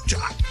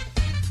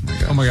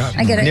 Oh my God.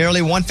 I get it.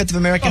 Nearly 1/5 of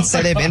Americans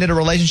say they've ended a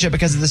relationship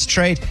because of this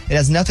trait. It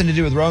has nothing to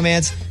do with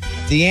romance.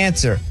 The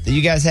answer that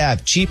you guys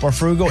have, cheap or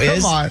frugal,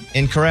 is on.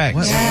 incorrect.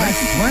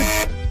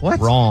 What?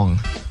 Wrong.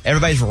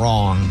 Everybody's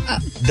wrong.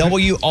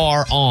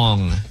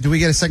 W-R-ong. Do we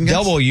get a second guess?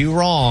 W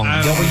wrong.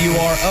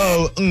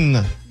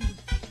 W-R-O-ng.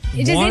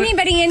 Does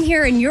anybody in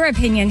here, in your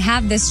opinion,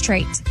 have this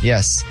trait?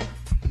 Yes.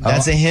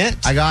 That's a hint.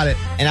 I got it.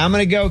 And I'm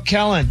going to go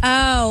Kellen.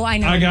 Oh, I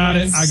know. I got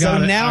it. So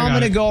now I'm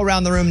going to go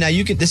around the room. Now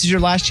this is your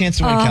last chance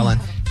to win, Kellen.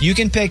 You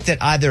can pick that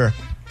either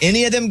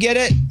any of them get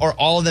it or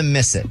all of them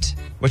miss it.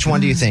 Which one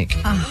do you think?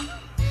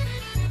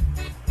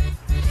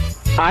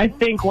 I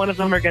think one of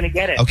them are going to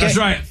get it. Okay. That's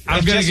right.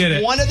 I'm going to get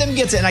it. One of them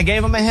gets it, and I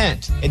gave them a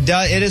hint.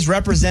 It is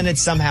represented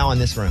somehow in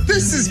this room.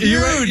 This is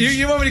huge.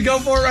 You want me to go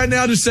for it right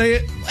now? Just say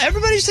it.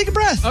 Everybody just take a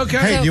breath. Okay.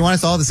 Hey, do you want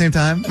us all at the same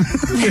time?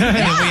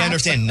 Yeah, we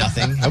understand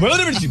nothing. Well,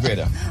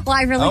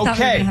 I really thought we were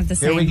going to have the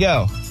same. Here we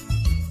go.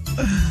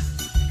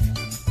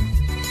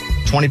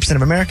 20%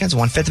 of Americans,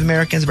 1/5 of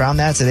Americans around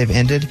that say they've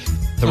ended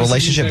the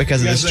relationship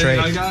because of this trait.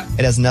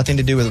 It has nothing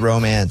to do with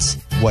romance.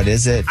 What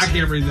is it? I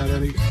can't read that,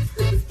 Eddie.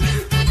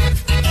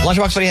 Lunchbox,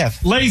 what do you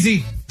have?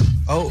 Lazy.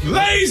 Oh,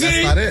 lazy.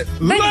 That's not it.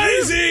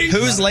 Lazy.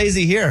 Who's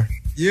lazy here?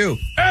 You.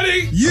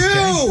 Eddie. You.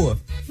 Okay.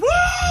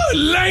 Woo!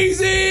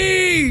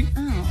 Lazy.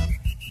 Oh.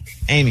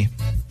 Amy.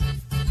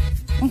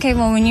 Okay,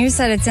 well, when you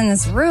said it's in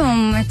this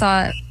room, I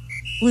thought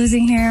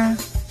losing hair.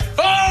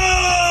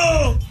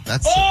 Oh!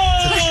 That's a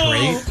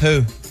trait.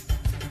 Who?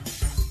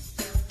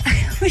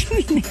 What do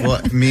you mean?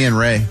 Well, me and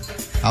Ray.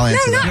 I'll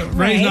answer that.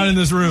 Ray's Ray. not in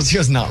this room. She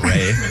goes, not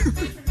Ray.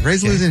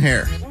 Ray's losing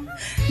hair.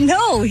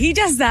 No, he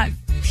does that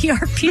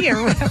PRP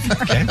or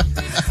whatever. Okay.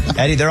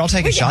 Eddie, they're all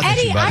taking shots at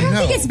Eddie, you, buddy. I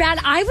don't think it's bad.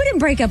 I wouldn't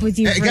break up with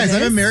you Hey, for guys, this.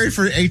 I've been married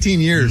for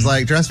 18 years.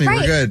 Like, trust me,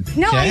 we're good.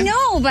 No, I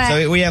know, but...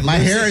 So we have My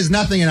hair is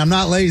nothing, and I'm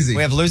not lazy.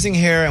 We have losing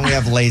hair and we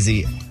have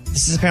lazy.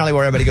 This is apparently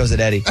where everybody goes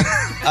at Eddie.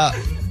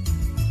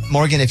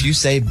 Morgan, if you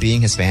say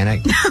being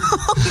Hispanic,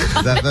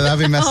 that'd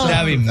be messed up.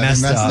 That'd be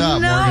messed up. No.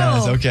 Morgan,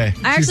 it's okay.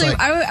 I actually,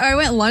 I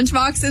went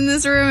Lunchbox in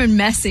this room, and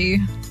Messy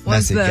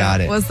was Messy,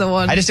 the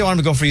one. I just didn't want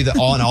him to go for you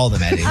all in all of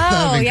them, Eddie.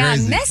 Oh, yeah,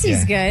 crazy.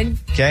 Messy's good.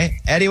 Okay.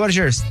 Eddie, what is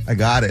yours? I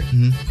got it.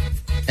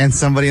 And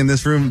somebody in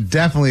this room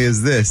definitely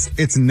is this.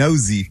 It's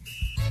nosy.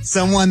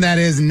 Someone that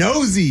is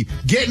nosy,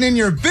 getting in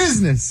your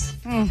business.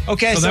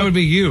 Okay, So that would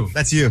be you.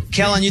 That's you.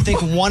 Kellen, you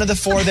think one of the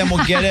four of them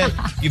will get it?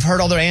 You've heard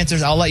all their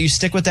answers. I'll let you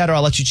stick with that or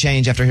I'll let you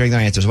change after hearing their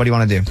answers. What do you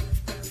want to do?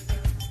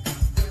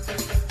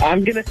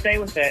 I'm going to stay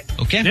with it.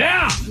 Okay.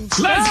 Yeah.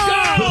 Let's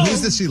go.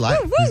 Who's does she like?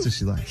 Who's does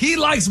she like? He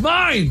likes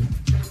mine.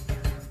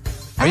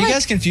 Are you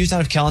guys confused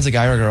on if Kellen's a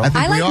guy or a girl? I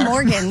think I we like are.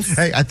 Morgan's.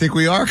 Hey, I think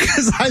we are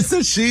because I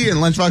said she and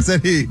Lunchbox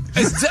said he.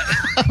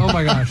 Oh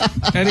my gosh,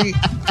 Eddie.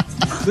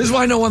 This is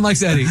why no one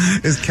likes Eddie.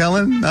 Is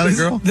Kellen not a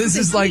girl? This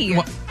is like.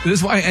 This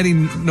is why Eddie.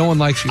 No one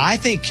likes you. I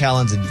think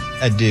Kellen's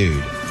a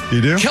dude.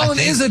 You do? Kellen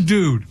is a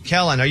dude.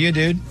 Kellen, are you a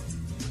dude?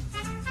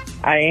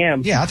 I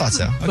am. Yeah, I thought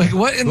so. Okay. Like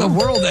what in the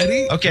world,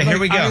 Eddie? Okay, here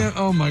we go.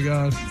 Oh my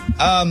god.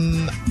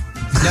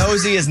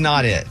 Nosy is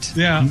not it.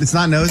 Yeah. It's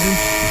not nosy?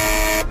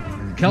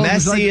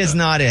 Messy is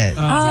not it.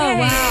 Oh,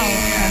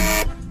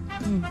 wow.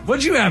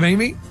 What'd you have,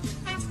 Amy?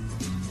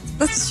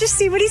 Let's just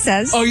see what he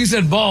says. Oh, you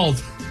said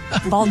bald.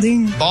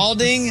 Balding.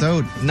 Balding,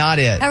 So- not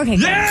it. Okay,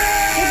 good.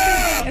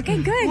 Yeah!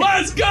 Okay, good.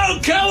 Let's go,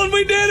 Kellen.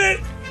 We did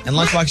it. And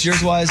Lunchbox,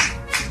 yours was?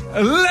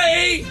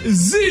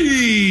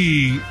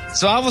 Lazy.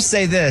 So I will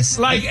say this.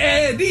 Like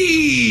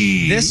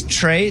Eddie. This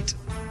trait,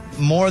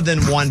 more than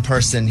one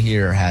person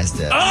here has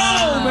this.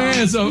 Oh,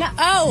 man. So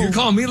you're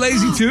calling me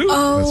lazy too?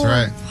 Oh, That's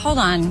right. Hold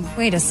on.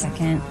 Wait a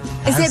second.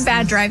 Is it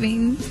bad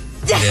driving?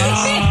 It is.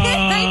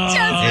 I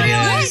just It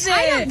realized is.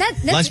 I don't, it.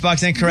 that's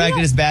Lunchbox incorrect.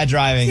 It is bad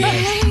driving.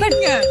 Yes. But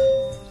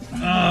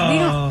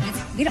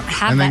we don't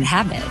have And that then-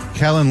 habit.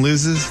 Kellen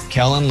loses.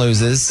 Kellen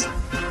loses.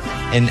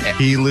 And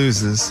He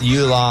loses.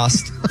 you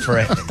lost for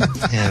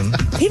him.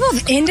 People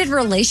have ended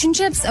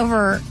relationships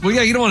over Well,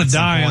 yeah, you don't want to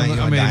die. Point,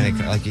 I mean,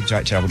 like you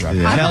tried terrible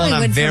driving. Yeah. I Kellen, probably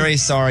I'm would very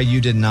sorry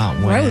you did not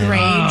win. road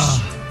rage.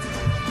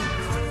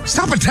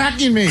 Stop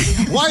attacking me.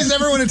 Why is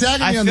everyone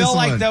attacking me I on this feel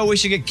like one? though we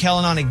should get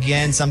Kellen on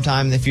again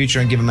sometime in the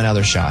future and give him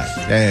another shot.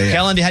 Yeah.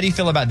 Kellen, how do you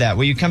feel about that?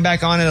 Will you come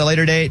back on at a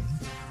later date?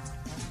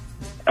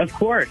 Of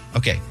course.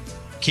 Okay.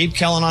 Keep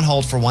Kellen on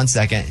hold for 1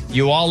 second.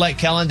 You all let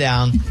Kellen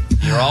down.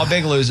 You're all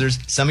big losers.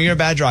 Some of you are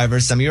bad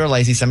drivers. Some of you are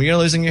lazy. Some of you are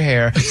losing your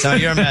hair. Some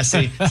of you are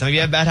messy. Some of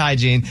you have bad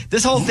hygiene.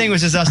 This whole thing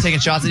was just us taking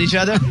shots at each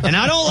other, and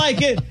I don't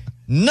like it.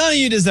 None of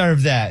you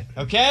deserve that.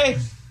 Okay?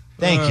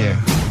 Thank you.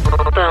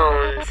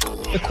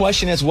 The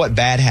question is, what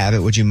bad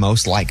habit would you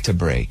most like to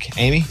break?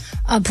 Amy?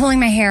 Pulling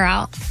my hair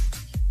out.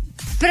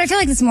 But I feel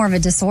like it's more of a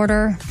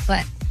disorder.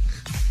 But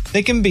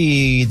They can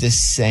be the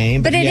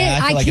same, but it yeah,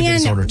 is. I feel like it's a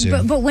disorder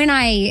too. But when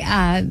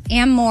I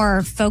am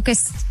more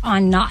focused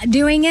on not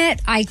doing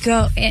it, I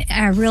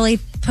really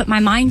put my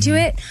mind to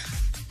it.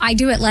 I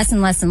do it less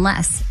and less and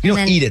less. You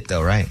don't eat it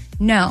though, right?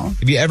 No.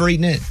 Have you ever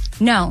eaten it?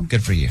 No.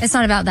 Good for you. It's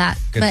not about that.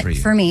 Good but for you.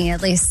 for me,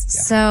 at least.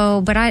 Yeah.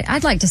 So, but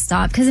I'd like to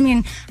stop because I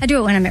mean, I do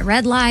it when I'm at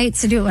red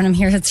lights. I do it when I'm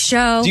here at the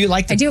show. Do you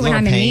like the I do it when lower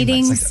I'm in pain?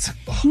 meetings.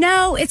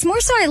 No, it's more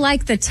so I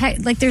like the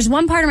like. There's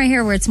one part of my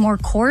hair where it's more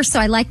coarse, so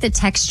I like the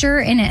texture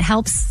and it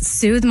helps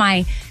soothe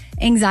my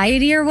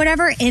anxiety or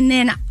whatever. And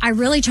then I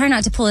really try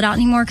not to pull it out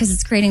anymore because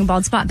it's creating a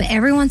bald spot. But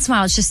every once in a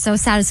while, it's just so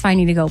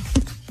satisfying to go.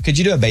 Could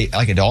you do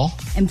like a doll?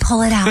 And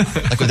pull it out.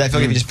 Like would that feel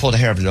like if you just pulled a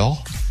hair of a doll?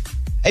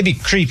 It'd be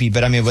creepy,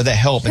 but I mean, would that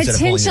help?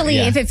 Potentially,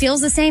 if it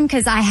feels the same,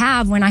 because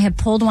when I have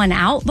pulled one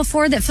out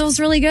before that feels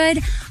really good,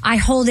 I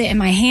hold it in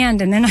my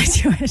hand and then I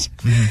do it.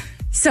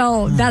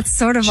 So that's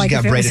sort of She's like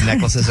got braided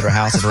necklaces at her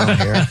house of her own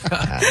hair.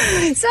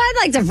 So I'd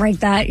like to break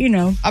that,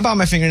 I bought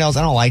my fingernails.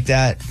 I don't like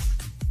that.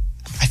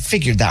 I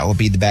figured that would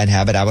be the bad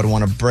habit I would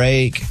want to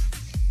break.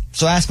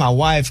 So I asked my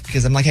wife,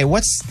 because I'm like, hey,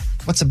 what's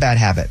a bad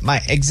habit?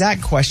 My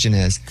exact question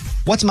is,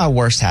 what's my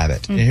worst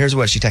habit? And here's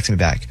what she texted me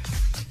back.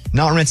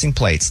 Not rinsing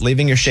plates,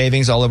 leaving your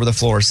shavings all over the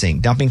floor or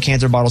sink, dumping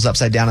cans or bottles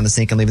upside down in the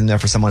sink and leaving them there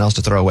for someone else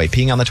to throw away,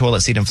 peeing on the toilet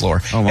seat and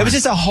floor. It was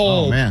just a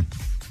whole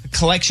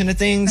collection of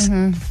things.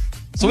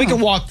 So we can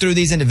walk through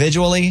these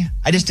individually.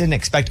 I just didn't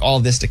expect all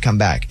of this to come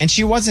back. And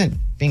she wasn't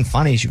being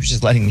funny. She was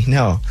just letting me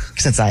know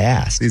since I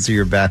asked. These are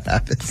your bad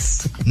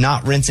habits.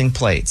 Not rinsing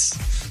plates.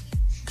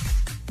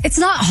 It's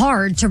not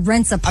hard to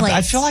rinse a plate.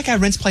 I feel like I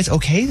rinse plates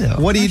okay,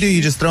 though. What do?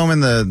 You just throw them in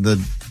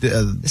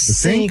the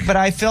sink? But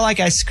I feel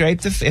like I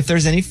scrape if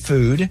there's any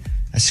food,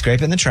 I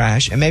scrape it in the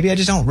trash. And maybe I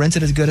just don't rinse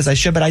it as good as I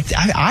should. But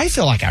I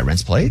feel like I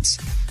rinse plates.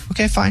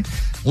 Okay, fine.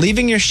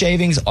 Leaving your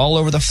shavings all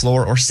over the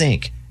floor or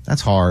sink.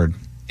 That's hard.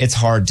 It's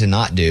hard to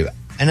not do.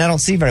 And I don't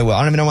see very well.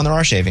 I don't even know when there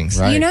are shavings.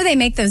 Right. They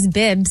make those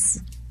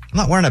bibs. I'm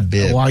not wearing a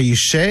bib. While you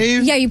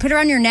shave? Yeah, you put it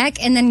on your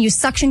neck and then you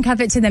suction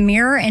cup it to the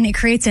mirror and it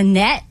creates a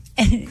net.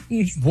 And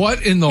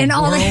what in the world? And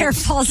all the hair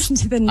falls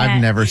into the net.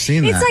 I've never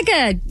seen that. It's like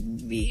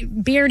a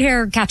beard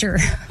hair catcher.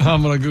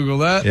 I'm going to Google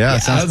that. Yeah,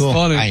 sounds that's cool.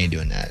 funny. I ain't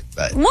doing that.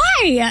 But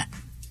why?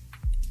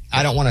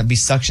 I don't want to be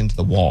suctioned to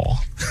the wall.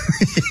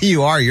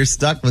 You are. You're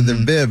stuck with the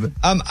bib.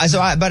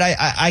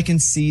 I can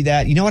see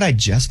that. You know what? I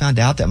just found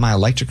out that my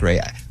electric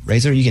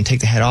razor, you can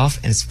take the head off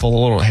and it's full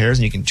of little hairs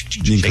and you can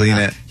clean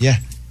it. Yeah.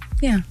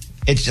 Yeah.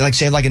 It's like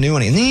shaved like a new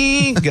one.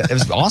 It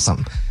was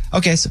awesome.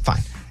 Okay, so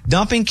fine.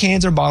 Dumping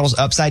cans or bottles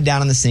upside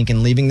down in the sink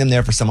and leaving them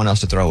there for someone else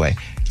to throw away.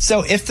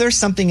 So if there's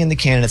something in the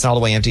can and it's not all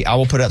the way empty, I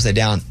will put it upside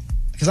down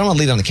because I don't want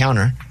to leave it on the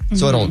counter.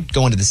 So it'll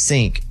go into the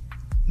sink,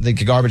 the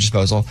garbage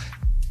disposal.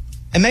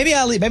 And maybe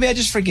I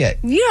just forget.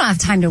 You don't have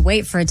time to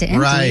wait for it to empty.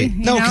 Right.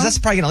 No, because that's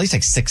probably going to at least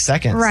take 6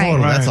 seconds. Right.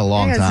 That's a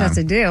long time. That's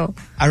to do.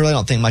 I really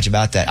don't think much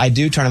about that. I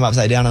do turn them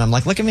upside down and I'm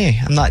like, look at me.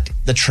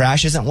 The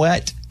trash isn't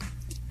wet.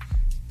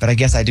 But I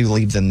guess I do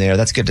leave them there.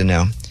 That's good to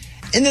know.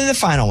 And then the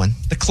final one,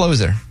 the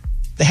closer,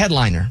 the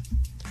headliner.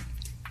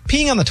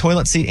 Peeing on the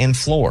toilet seat and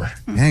floor.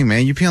 Dang,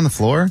 man, you pee on the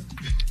floor?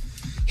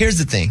 Here's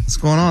the thing. What's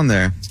going on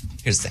there?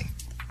 Here's the thing.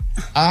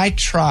 I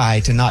try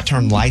to not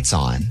turn lights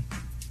on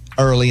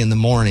early in the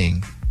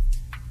morning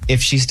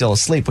if she's still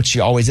asleep, which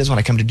she always is when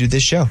I come to do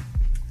this show.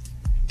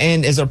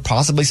 And is there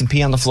possibly some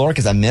pee on the floor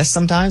because I miss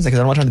sometimes? Because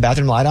I don't want to turn the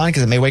bathroom light on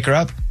because it may wake her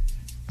up?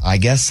 I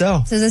guess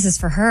so. So this is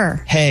for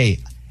her. Hey,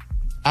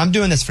 I'm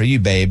doing this for you,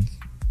 babe.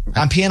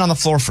 I'm peeing on the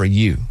floor for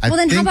you. Well,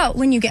 then how about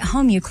when you get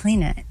home, you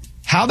clean it?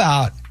 How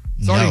about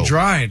it's already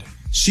dried.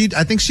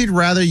 I think she'd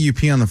rather you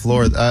pee on the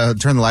floor,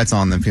 turn the lights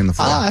on than pee on the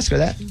floor. I'll ask her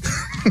that.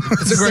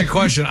 It's a great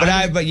question.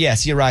 But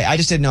yes, you're right. I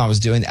just didn't know I was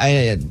doing.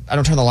 I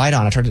don't turn the light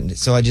on.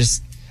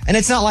 And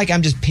it's not like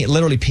I'm just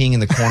literally peeing in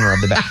the corner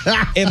of the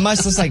bed. It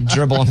must just like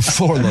dribble on the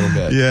floor a little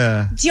bit.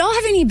 Yeah. Do y'all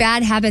have any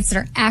bad habits that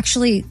are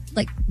actually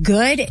like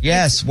good?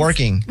 Yes,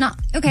 working. Not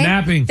okay.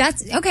 Napping.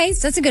 That's okay.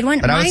 So that's a good one.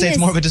 But I would say it's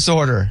more of a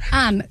disorder.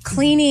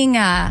 Cleaning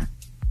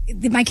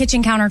my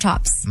kitchen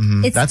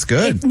countertops. That's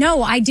good.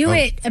 No, I do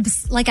it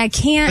like I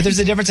can't. But there's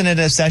a difference in an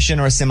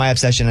obsession or a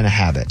semi-obsession and a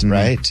habit,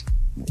 right?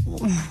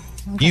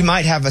 Okay. You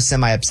might have a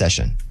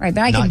semi-obsession. Right,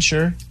 but Not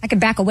sure. I could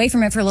back away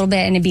from it for a little bit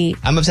and it'd be.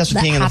 I'm obsessed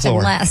with peeing on the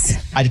floor.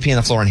 Less. I'd pee on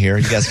the floor in here.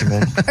 You guys come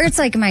in. Or it's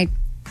like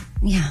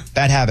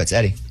bad habits,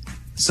 Eddie.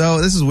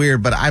 So this is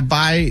weird, but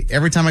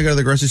every time I go to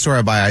the grocery store,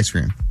 I buy ice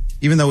cream,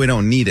 even though we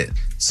don't need it.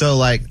 So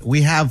like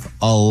we have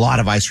a lot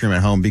of ice cream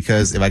at home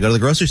because if I go to the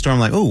grocery store, I'm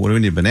like, oh, what do we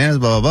need? Bananas,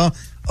 blah, blah, blah.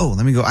 Oh,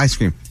 let me go ice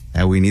cream.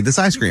 And we need this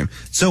ice cream.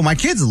 So my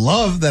kids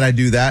love that I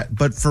do that.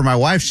 But for my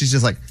wife, she's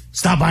just like,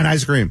 stop buying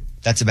ice cream.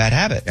 That's a bad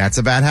habit. That's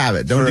a bad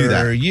habit. Don't do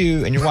that. For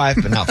you and your wife,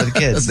 but not for the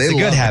kids. It's a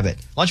good habit.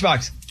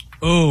 Lunchbox.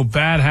 Oh,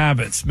 bad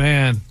habits,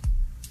 man.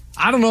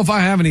 I don't know if I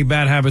have any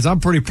bad habits.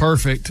 I'm pretty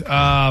perfect.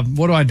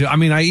 What do I do? I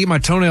mean, I eat my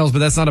toenails, but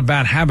that's not a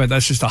bad habit.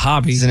 That's just a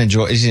hobby. Does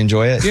he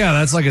enjoy it? Yeah,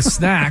 that's like a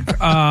snack.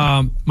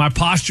 My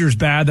posture's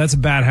bad. That's a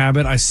bad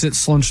habit. I sit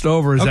slunched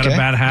over. Is that a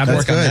bad habit?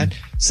 Work on that.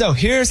 So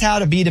here's how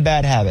to beat a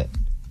bad habit,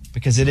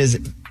 because it is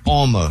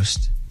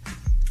almost,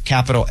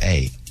 capital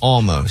A,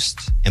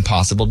 almost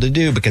impossible to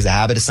do, because a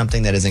habit is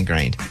something that is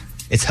ingrained.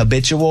 It's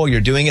habitual.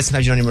 You're doing it.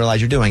 Sometimes you don't even realize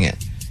you're doing it.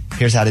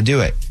 Here's how to do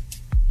it.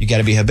 You got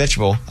to be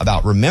habitual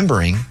about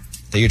remembering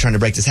that you're trying to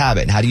break this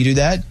habit. And how do you do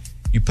that?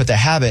 You put the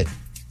habit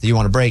that you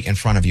want to break in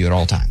front of you at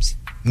all times.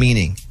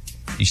 Meaning,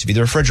 it used to be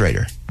the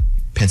refrigerator.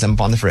 Pin something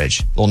up on the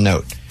fridge. Little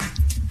note.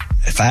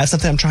 If I have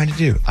something I'm trying to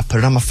do, I put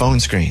it on my phone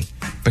screen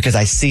because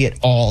I see it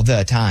all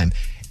the time.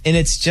 And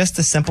it's just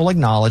a simple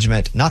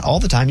acknowledgement. Not all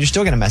the time. You're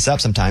still going to mess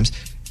up sometimes.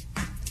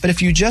 But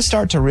if you just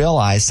start to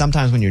realize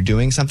sometimes when you're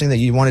doing something that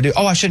you want to do,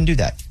 oh, I shouldn't do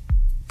that.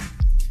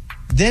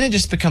 Then it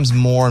just becomes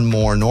more and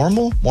more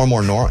normal, more and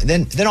more normal.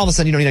 Then all of a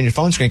sudden you don't need it on your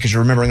phone screen because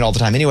you're remembering it all the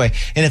time anyway.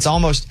 And it's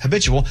almost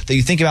habitual that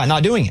you think about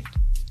not doing it.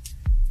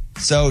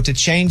 So to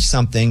change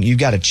something, you've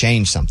got to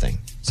change something.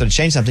 So to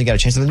change something, you got to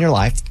change something in your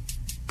life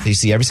that you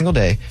see every single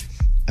day.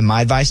 And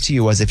my advice to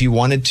you was if you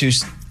wanted to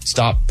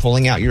stop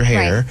pulling out your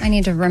hair. Right. I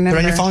need to remember. Put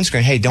on your phone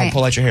screen, hey, don't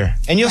pull out your hair.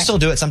 And you'll still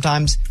do it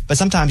sometimes, but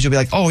sometimes you'll be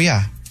like, oh,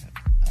 yeah.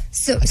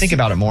 So I think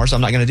about it more, so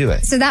I'm not going to do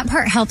it. So that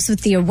part helps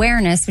with the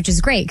awareness, which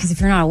is great, because if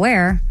you're not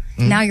aware,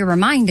 now you're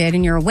reminded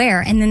and you're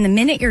aware. And then the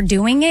minute you're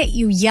doing it,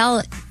 you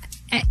yell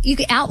you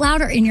get out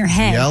loud or in your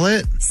head. Yell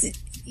it?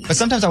 But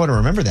sometimes I wouldn't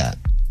remember that.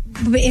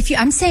 But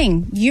I'm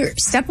saying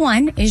step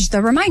one is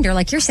the reminder.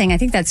 Like you're saying, I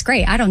think that's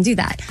great. I don't do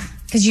that.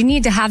 Because you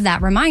need to have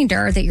that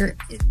reminder that you're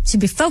to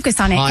be focused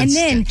on it.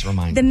 Constant and then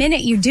reminder. The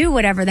minute you do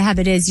whatever the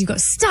habit is, you go,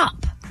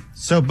 stop.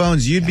 So,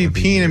 Bones, you'd be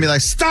peeing and be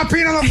like, stop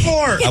peeing on the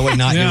floor. I would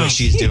not do what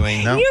she's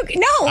doing. No.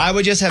 No. I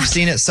would just have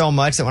seen it so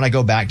much that when I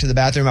go back to the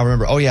bathroom, I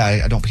remember, oh, yeah,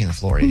 I don't pee on the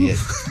floor, idiot.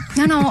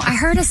 No, I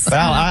heard But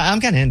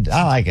I'm kind of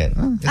I like it.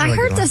 I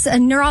heard a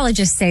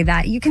neurologist say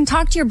that. You can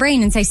talk to your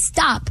brain and say,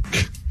 stop.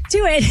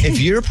 Do it. If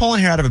you're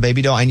pulling hair out of a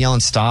baby doll and yelling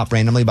stop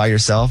randomly by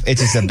yourself,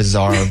 it's just a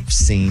bizarre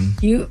scene.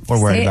 We're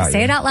worried about you.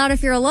 Say it out loud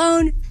if you're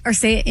alone or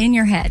say it in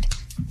your head.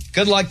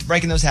 Good luck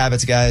breaking those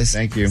habits, guys.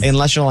 Thank you.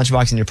 Unless you're a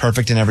Lunchbox and you're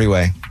perfect in every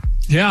way.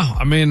 Yeah,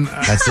 I mean,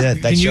 that's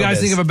it. Can you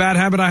guys think of a bad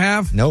habit I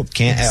have? Nope,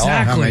 can't at all.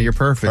 Exactly. Oh, man, you're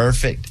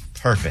perfect.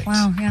 Perfect.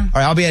 Wow, yeah.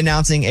 All right, I'll be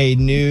announcing a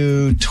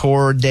new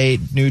tour date,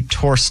 new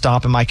tour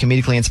stop in my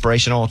comedically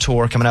inspirational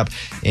tour coming up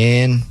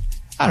in,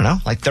 I don't know,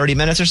 like 30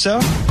 minutes or so.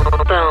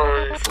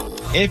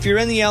 If you're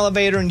in the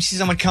elevator and you see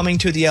someone coming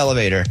to the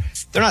elevator,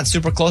 they're not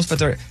super close,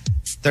 but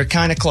they're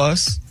kind of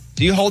close.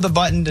 Do you hold the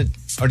button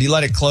or do you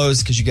let it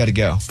close because you got to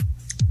go?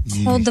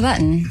 Hold the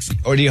button.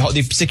 Or do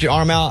you stick your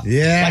arm out?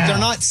 Yeah. Like they're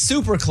not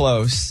super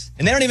close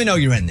and they don't even know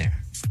you're in there.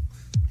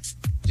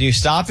 Do you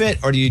stop it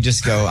or do you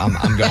just go, I'm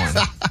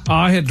going?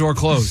 I hit door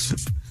close.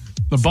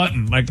 The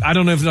button. Like, I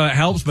don't know if that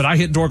helps, but I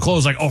hit door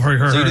close like, oh, hurry.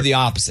 So you do the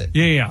opposite.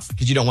 Yeah.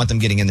 Because you don't want them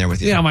getting in there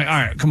with you. Yeah, I'm like, all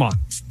right, come on.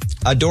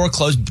 A door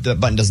closed, the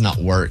button does not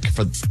work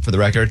for the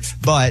record.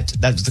 But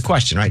that's the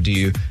question, right? Do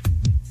you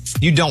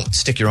don't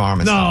stick your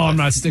arm in? No, I'm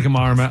not sticking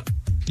my arm out.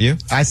 You?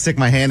 I stick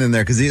my hand in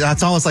there because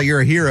that's almost like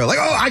you're a hero. Like,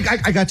 oh,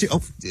 I got you.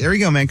 Oh, there you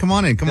go, man. Come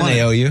on in. Come on.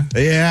 They owe you.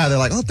 Yeah, they're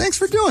like, oh, thanks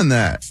for doing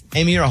that.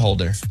 Amy, you're a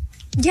holder.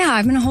 Yeah,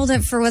 I'm going to hold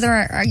it for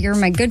whether you're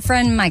my good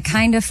friend, my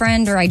kind of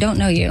friend, or I don't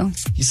know you.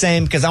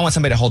 Same, because I want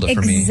somebody to hold it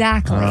for me.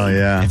 Exactly. Oh,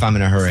 yeah. If I'm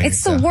in a hurry.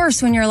 It's the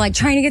worst when you're like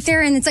trying to get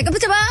there and it's like,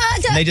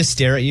 and they just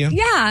stare at you?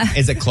 Yeah.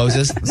 As it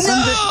closes?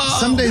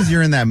 Some days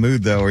you're in that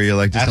mood, though, where you're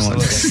like, just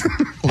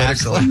Absolutely.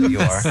 Absolutely, you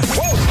are.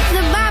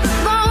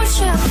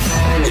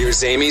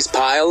 Here's Amy's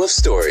pile of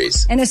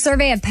stories. In a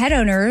survey of pet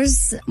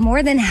owners,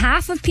 more than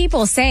half of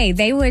people say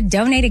they would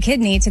donate a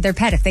kidney to their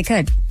pet if they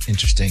could.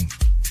 Interesting.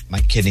 My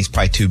kidney's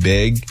probably too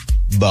big,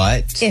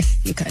 but... If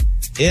you could.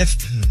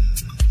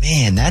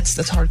 Man, that's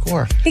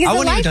hardcore. Because I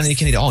wouldn't even donate a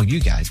kidney to all you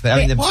guys. But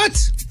I mean,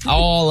 what?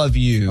 All of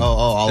you.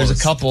 all There's of a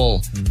us.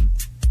 couple.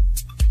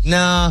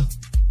 Nah,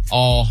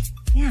 all.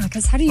 Yeah,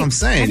 because how do you... I'm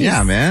saying, how do you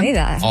yeah, man. Say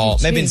that? All.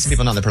 Maybe some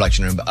people not in the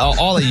production room, but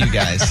all of you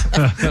guys.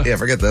 Yeah,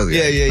 forget those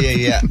guys.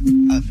 Yeah.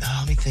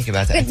 Let me think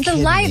about that. But the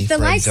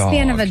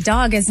lifespan of a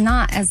dog is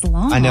not as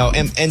long. I know.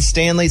 And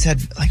Stanley's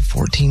had like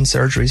 14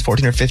 surgeries,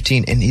 14 or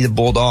 15, and he's a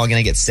bulldog, and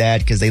I get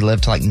sad because they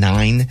live to like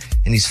 9, and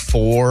he's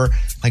 4.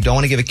 Like, don't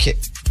want to give a kid.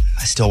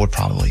 I still would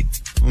probably.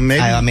 Maybe.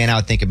 I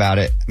would think about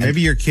it. Maybe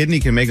your kidney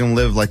can make him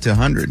live like to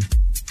 100.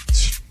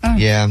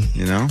 Yeah.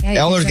 You know? Yeah,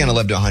 Eller's going to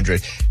live to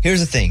 100. Here's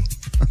the thing.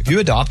 If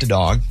you adopt a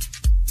dog,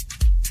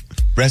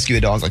 rescue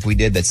a dog like we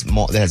did that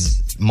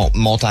has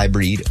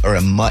multi-breed, or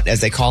a mutt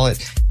as they call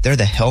it, they're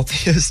the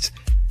healthiest.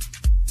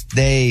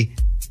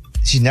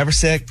 She's never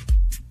sick,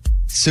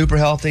 super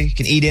healthy,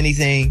 can eat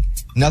anything,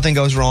 nothing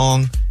goes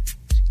wrong.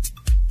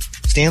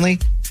 Stanley,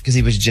 because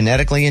he was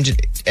genetically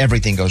injured,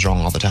 everything goes wrong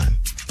all the time.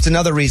 It's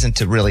another reason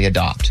to really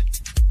adopt,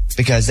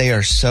 because they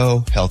are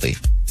so healthy.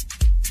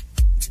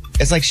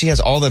 It's like she has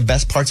all the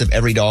best parts of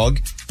every dog.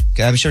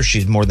 I'm sure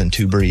she's more than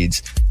 2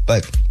 breeds,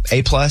 but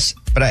A+.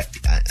 But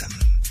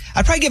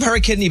I'd probably give her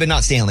a kidney, but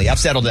not Stanley. I've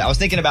settled it. I was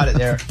thinking about it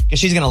there because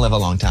she's going to live a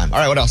long time. All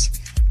right, what else?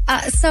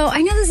 So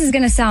I know this is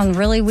going to sound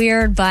really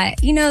weird,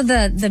 but you know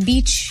the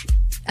beach,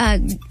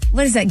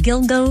 what is that,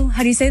 Gilgo?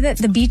 How do you say that?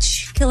 The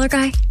beach killer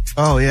guy?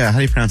 Oh, yeah. How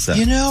do you pronounce that?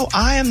 You know,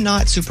 I am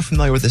not super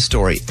familiar with this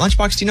story.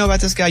 Lunchbox, do you know about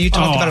this guy? You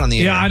talked about it on the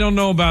air. Yeah, I don't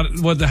know about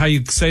how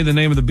you say the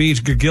name of the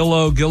beach.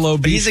 Gillo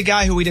Beach. Beach. He's a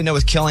guy who we didn't know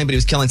was killing, but he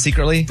was killing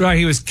secretly. Right,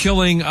 he was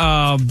killing,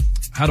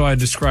 how do I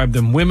describe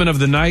them? Women of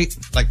the night.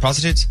 Like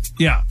prostitutes?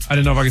 Yeah, I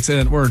didn't know if I could say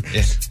that word.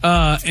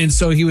 Yeah. And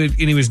so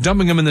he was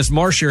dumping them in this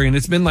marsh area, and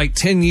it's been like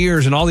 10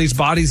 years, and all these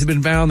bodies have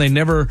been found. They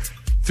never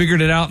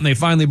figured it out, and they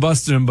finally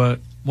busted him.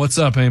 But what's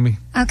up, Amy?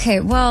 Okay,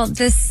 well,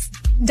 this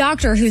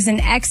doctor who's an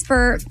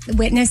expert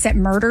witness at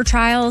murder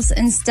trials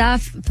and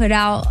stuff put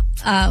out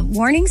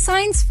warning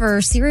signs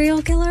for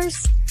serial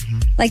killers.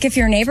 Like if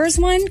your neighbor's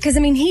one, because I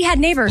mean, he had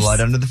neighbors.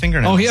 Blood under the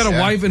fingernails. Oh, he had a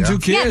wife and 2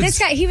 kids. Yeah, this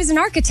guy, he was an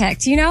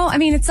architect, you know? I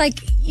mean, it's like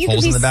you Holes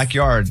could be in the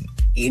backyard.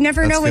 You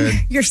never know when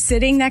you're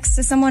sitting next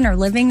to someone or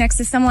living next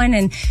to someone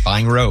and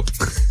buying rope.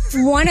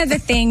 one of the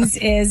things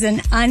is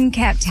an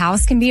unkept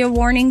house can be a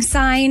warning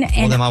sign. And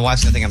Well, then my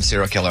wife's going to think I'm a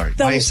serial killer.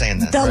 Why are you saying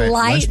that? The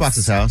lights,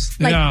 Lunchbox's house.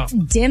 like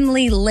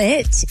dimly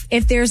lit.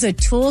 If there's a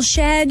tool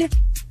shed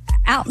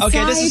outside.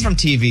 Okay, this is from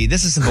TV.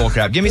 This is some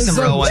bullcrap. Give me some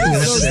real ones.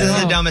 This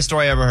is the dumbest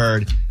story I ever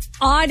heard.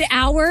 Odd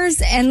hours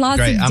and lots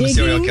Great, of I'm a digging.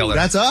 serial killer.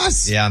 That's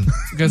us. Yeah.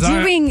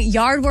 Doing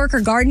yard work or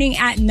gardening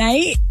at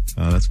night.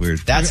 Oh, that's weird.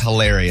 That's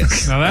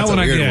hilarious. Now that That's one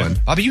a I weird get. one.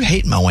 Bobby, you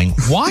hate mowing.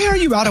 Why are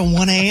you out at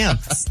 1 a.m.?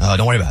 Oh,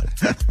 don't worry about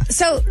it.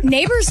 So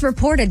neighbors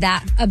reported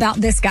that about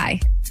this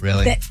guy.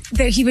 Really?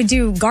 That he would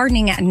do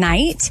gardening at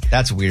night.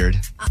 That's weird.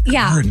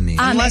 Yeah. Gardening.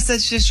 Unless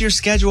that's just your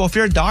schedule. If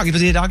you're a dog,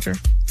 was he a doctor?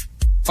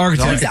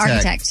 Architect. He's an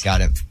architect. Got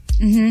it.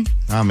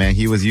 Oh, man,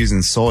 he was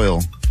using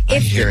soil.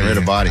 Getting rid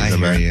of bodies. I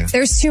hear you.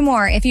 There's two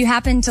more. If you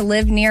happen to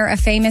live near a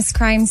famous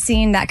crime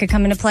scene, that could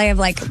come into play of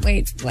like,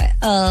 wait, what?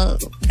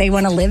 They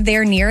want to live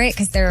there near it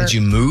because they're Did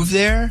you move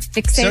there?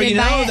 fixated So you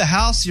by know it. the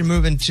house you're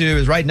moving to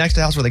is right next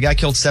to the house where the guy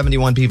killed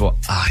 71 people.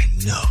 I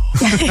know.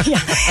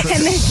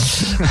 And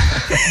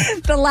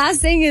then the last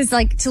thing is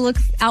like to look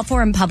out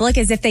for in public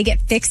is if they get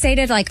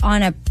fixated like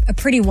on a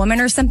pretty woman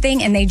or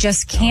something and they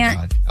just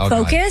can't Oh,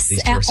 God. focus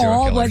These two are at serial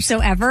all killers.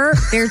 whatsoever.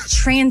 They're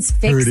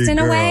transfixed in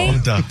a way.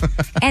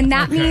 And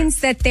that means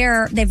that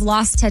they've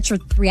lost touch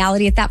with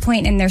reality at that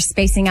point and they're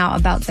spacing out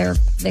about their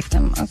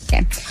victim.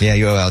 Okay. Yeah,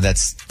 well,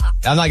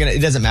 I'm not going to,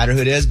 it doesn't matter who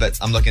it is, but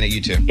I'm looking at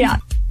you too. Yeah.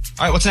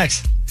 All right, what's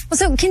next? Well,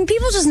 so can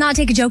people just not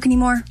take a joke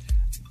anymore?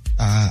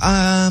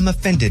 I'm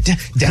offended.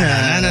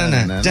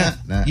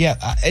 Yeah,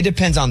 it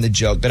depends on the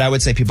joke, but I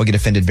would say people get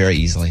offended very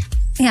easily.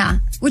 Yeah.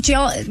 Which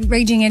y'all,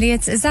 Raging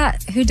Idiots, is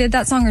that who did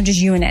that song or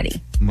just you and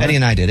Eddie? Eddie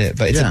and I did it,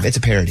 but it's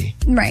a parody.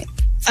 Right.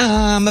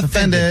 I'm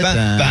offended.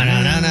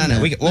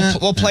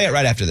 We'll play it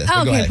right after this. Oh,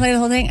 Go okay, ahead. play the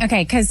whole thing?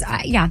 Okay, because,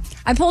 I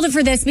pulled it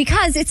for this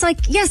because it's like,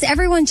 yes,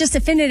 everyone's just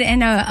offended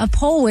and a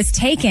poll was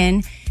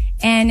taken.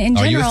 And in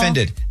Are general. you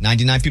offended?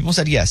 99 people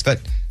said yes, but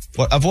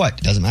of what?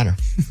 It doesn't matter.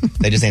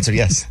 They just answered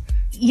yes.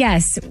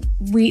 Yes,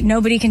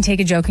 nobody can take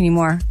a joke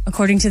anymore,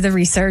 according to the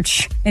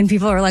research. And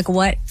people are like,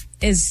 what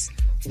is.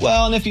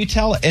 Well, and if you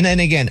tell it, and then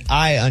again,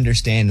 I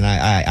understand and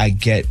I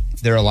get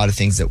there are a lot of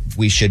things that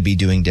we should be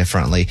doing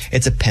differently.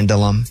 It's a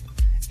pendulum.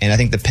 And I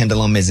think the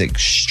pendulum is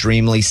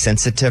extremely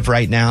sensitive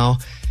right now.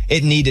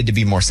 It needed to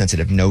be more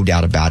sensitive, no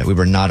doubt about it. We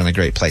were not in a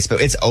great place,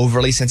 but it's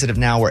overly sensitive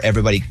now where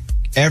everybody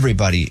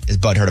is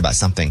butthurt about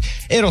something.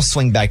 It'll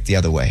swing back the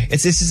other way.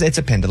 It's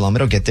a pendulum.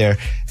 It'll get there.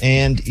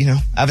 And,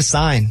 I have a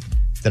sign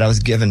that I was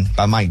given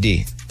by Mike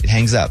D. It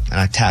hangs up and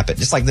I tap it.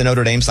 Just like the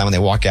Notre Dame sign when they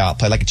walk out,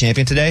 play like a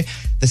champion today.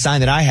 The sign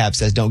that I have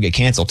says, don't get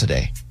canceled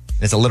today.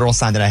 And it's a literal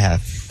sign that I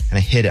have. And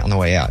I hit it on the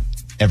way out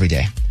every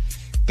day.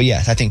 But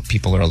yes, I think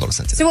people are a little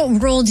sensitive. So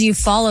what rule do you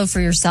follow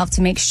for yourself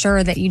to make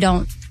sure that you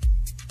don't?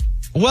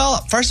 Well,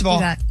 first of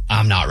all,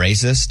 I'm not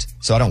racist,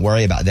 so I don't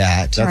worry about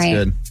that. That's right.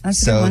 Good.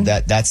 That's a good so one.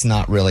 that's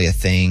not really a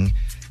thing.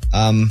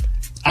 I'm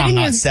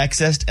not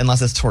sexist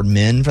unless it's toward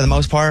men for the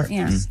most part.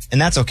 Yeah. And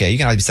that's okay. You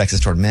can always be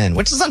sexist toward men,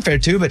 which is unfair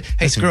too, but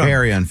hey, screw 'em.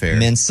 Very unfair.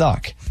 Men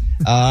suck.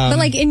 But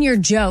like in your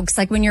jokes,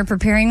 like when you're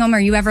preparing them, are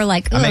you ever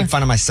like, I make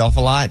fun of myself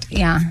a lot.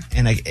 Yeah.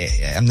 And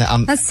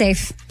I'm That's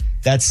safe.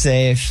 That's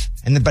safe.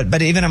 And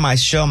but even on my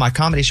show, my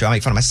comedy show, I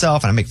make fun of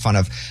myself and I make fun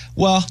of,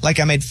 like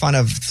I made fun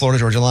of Florida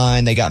Georgia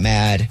Line. They got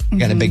mad. We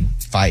got in a big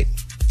fight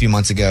a few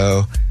months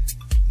ago.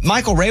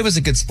 Michael Ray was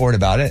a good sport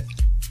about it.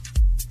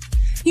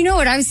 You know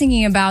what I was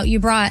thinking about? You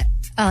brought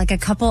like a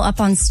couple up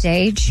on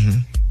stage.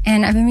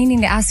 And I've been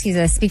meaning to ask you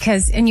this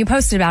and you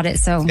posted about it.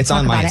 So it's talk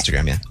on my about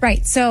Instagram. Yeah.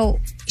 Right. So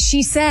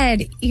you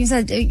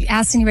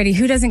asked anybody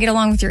who doesn't get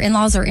along with your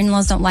in-laws or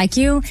in-laws don't like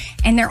you,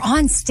 and they're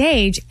on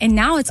stage and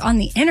now it's on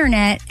the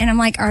internet. And I'm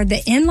like, are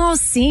the in-laws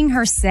seeing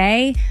her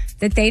say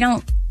that they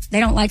don't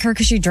like her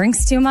because she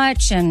drinks too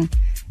much and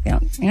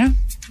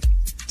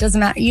doesn't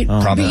matter.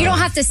 But you don't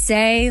have to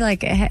say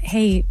like,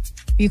 hey,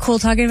 you cool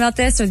talking about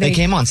this? Or they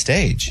came on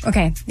stage.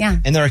 Okay. Yeah.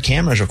 And there are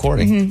cameras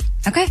recording.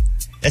 Okay.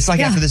 It's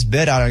like after this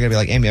bit out, I'm going to be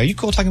like, Amy, are you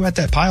cool talking about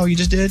that pile you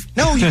just did?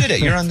 No, you did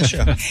it. You're on the show.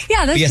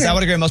 Yeah, that's yes, true. I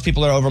would agree. Most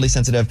people are overly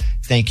sensitive.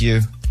 Thank you.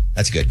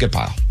 That's good. Good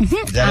pile. Is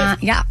that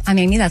it? Yeah, I'm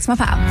Amy. That's my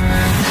pile.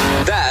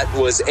 That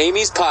was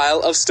Amy's pile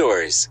of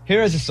stories.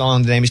 Here is a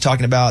song that Amy's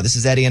talking about. This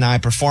is Eddie and I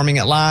performing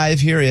it live.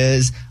 Here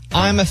is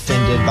I'm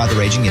Offended by the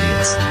Raging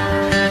Idiots.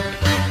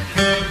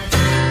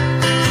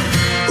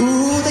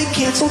 Ooh, they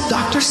canceled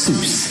Dr.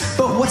 Seuss,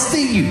 but what's the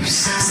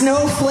use?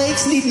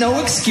 Snowflakes need no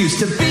excuse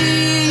to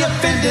be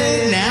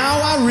offended. Now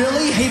I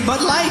really hate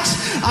Bud Light.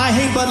 I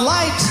hate Bud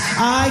Light.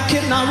 I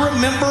cannot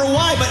remember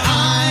why, but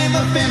I'm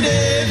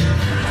offended.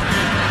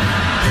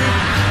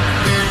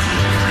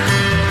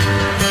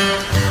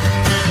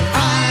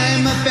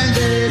 I'm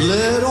offended.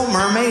 Little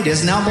Mermaid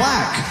is now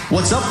black.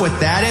 What's up with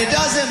that? It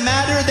doesn't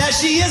matter that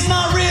she is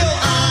not real.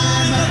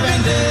 I'm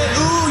offended.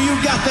 Ooh, you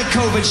got the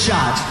COVID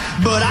shot,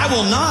 but I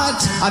will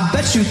not. I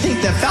bet you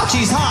think that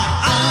Fauci's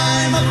hot.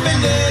 I'm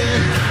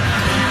offended.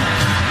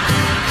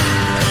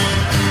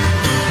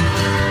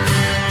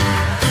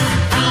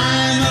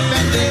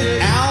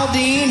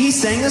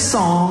 sang a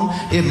song.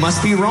 It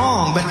must be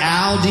wrong, but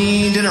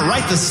Aldine didn't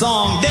write the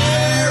song.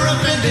 They're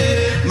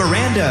offended.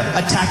 Miranda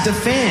attacked a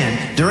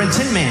fan during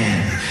Tin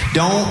Man.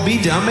 Don't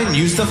be dumb and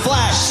use the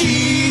flash.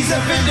 She's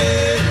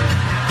offended.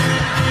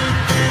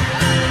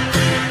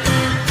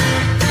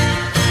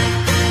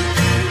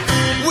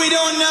 We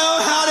don't know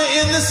how to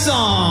end the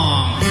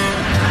song.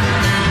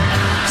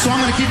 So I'm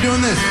going to keep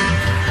doing this.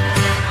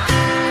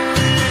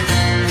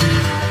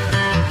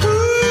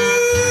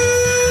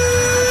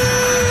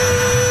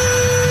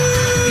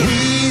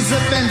 He's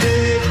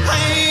offended.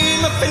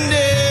 I'm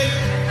offended.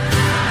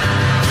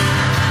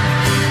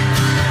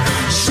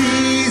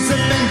 She's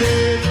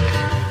offended.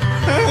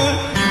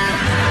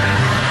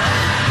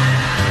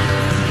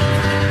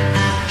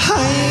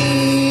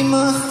 I'm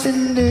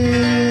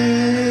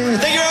offended.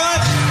 Thank you very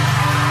much.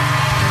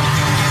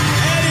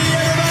 Eddie,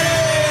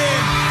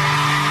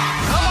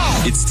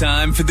 everybody. It's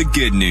time for the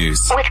good news.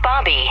 With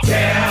Bobby.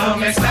 Tell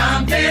me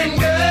something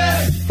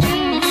good.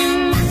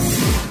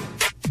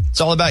 It's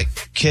all about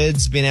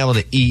kids being able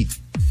to eat.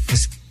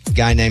 This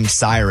guy named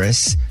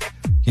Cyrus,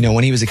 you know,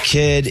 when he was a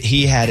kid,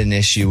 he had an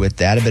issue with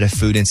that, a bit of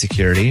food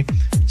insecurity.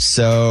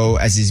 So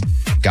as he's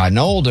gotten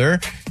older,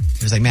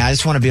 he was like, man, I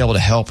just want to be able to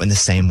help in the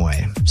same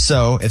way.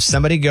 So if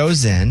somebody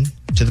goes in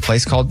to the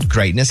place called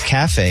Greatness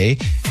Cafe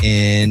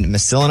in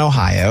Massillon,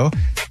 Ohio,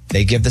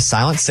 they give the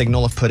silent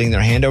signal of putting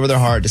their hand over their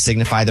heart to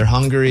signify they're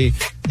hungry.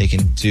 They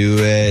can do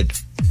it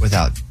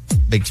without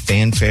big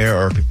fanfare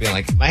or being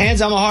like, my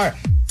hand's on my heart.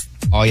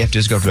 All you have to do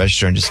is go to the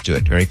register and just do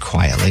it very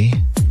quietly.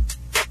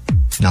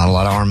 Not a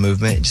lot of arm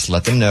movement. Just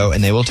let them know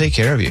and they will take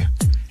care of you.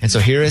 And so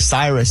here is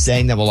Cyrus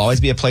saying that will always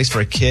be a place for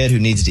a kid who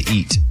needs to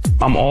eat.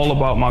 I'm all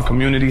about my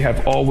community,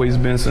 have always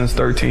been since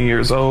 13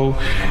 years old,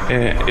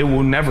 and it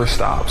will never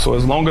stop. So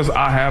as long as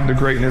I have the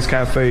Greatness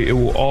Cafe, it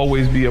will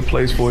always be a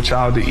place for a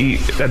child to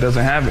eat that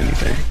doesn't have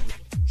anything.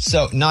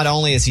 So not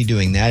only is he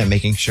doing that and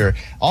making sure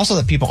also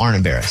that people aren't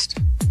embarrassed.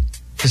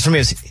 Because for me,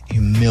 it was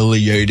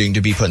humiliating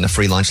to be put in the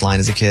free lunch line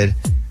as a kid.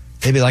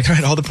 They'd be like, all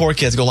right, all the poor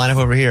kids go line up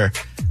over here.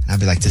 And I'd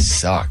be like, this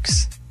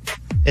sucks.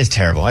 It's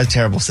terrible. It's a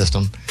terrible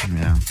system.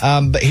 Yeah.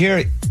 But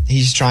here,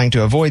 he's trying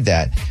to avoid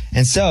that.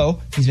 And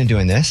so he's been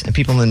doing this. And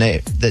people in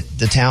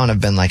the town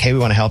have been like, hey, we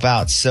want to help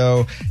out.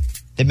 So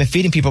they've been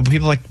feeding people, but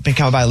people have been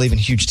coming by leaving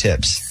huge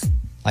tips.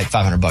 Like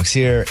 $500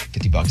 here,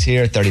 $50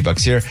 here,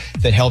 $30 here.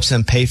 That helps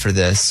him pay for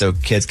this so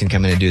kids can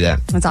come in and do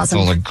that. That's awesome.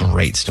 It's a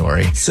great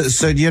story.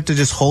 So do you have to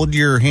just hold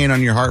your hand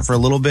on your heart for a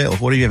little bit?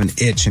 What if you have an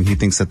itch and he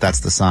thinks that that's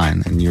the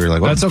sign? And you're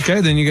like, what? That's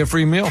okay. Then you get a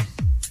free meal.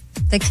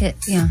 The kid,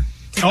 yeah.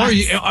 Or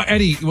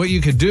Eddie, what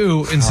you could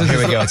do instead here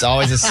we go. It's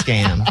always a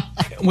scam.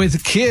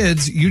 With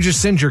kids, you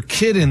just send your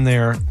kid in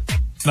there,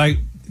 like,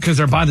 because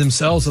they're by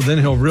themselves, so then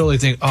he'll really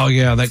think, oh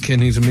yeah, that kid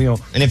needs a meal.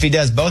 And if he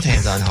does both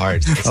hands on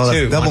heart, it's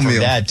two. Double one from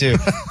meal. Dad too.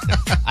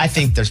 I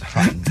think there's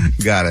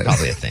Got it.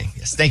 probably a thing.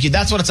 Yes, thank you.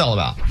 That's what it's all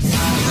about.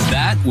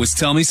 That was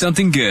Tell Me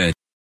Something Good.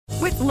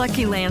 With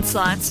Lucky Land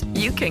Slots,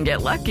 you can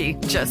get lucky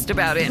just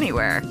about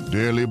anywhere.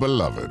 Dearly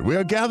beloved, we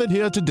are gathered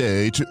here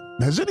today to...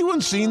 Has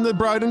anyone seen the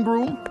bride and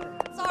groom?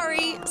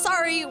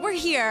 Sorry, we're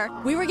here.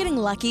 We were getting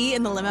lucky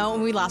in the limo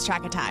and we lost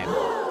track of time.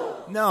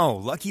 No,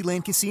 Lucky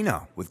Land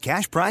Casino, with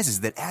cash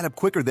prizes that add up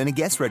quicker than a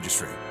guest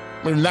registry.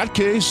 In that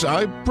case,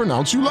 I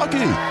pronounce you lucky.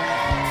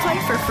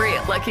 Play for free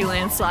at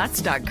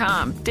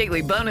LuckyLandSlots.com.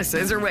 Daily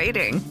bonuses are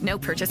waiting. No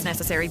purchase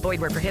necessary.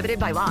 Void where prohibited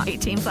by law.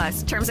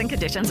 18+. Terms and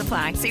conditions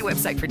apply. See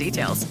website for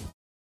details.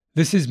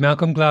 This is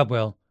Malcolm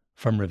Gladwell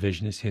from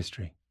Revisionist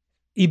History.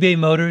 eBay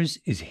Motors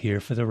is here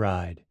for the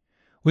ride.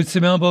 With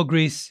some elbow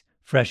grease,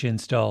 fresh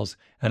installs,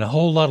 and a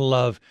whole lot of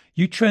love,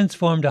 you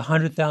transformed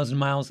 100,000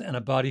 miles and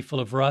a body full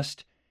of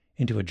rust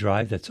into a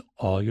drive that's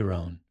all your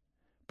own.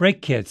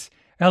 Brake kits,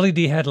 LED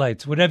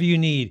headlights, whatever you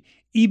need,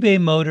 eBay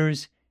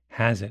Motors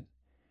has it.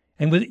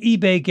 And with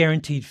eBay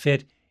Guaranteed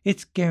Fit,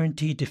 it's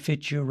guaranteed to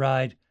fit your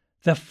ride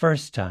the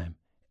first time,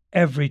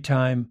 every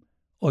time,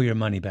 or your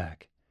money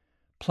back.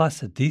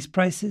 Plus, at these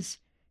prices,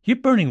 you're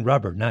burning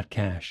rubber, not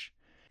cash.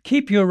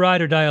 Keep your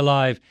ride or die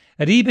alive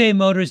at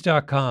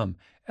ebaymotors.com.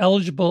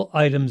 Eligible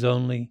items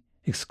only.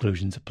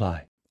 Exclusions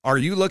apply. Are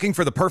you looking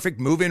for the perfect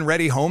move-in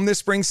ready home this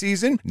spring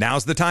season?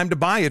 Now's the time to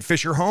buy at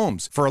Fisher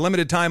Homes. For a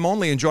limited time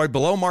only, enjoy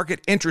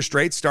below-market interest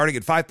rates starting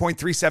at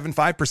 5.375%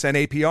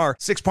 APR,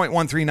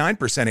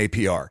 6.139%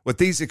 APR. With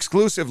these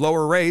exclusive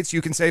lower rates,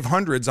 you can save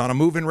hundreds on a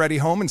move-in ready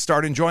home and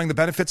start enjoying the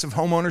benefits of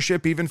home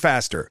ownership even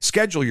faster.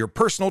 Schedule your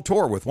personal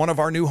tour with one of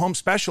our new home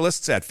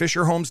specialists at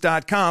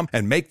FisherHomes.com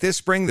and make this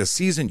spring the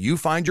season you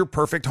find your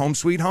perfect home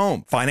sweet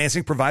home.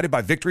 Financing provided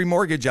by Victory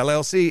Mortgage,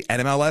 LLC,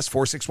 NMLS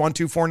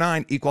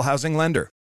 461249, Equal Housing Lender.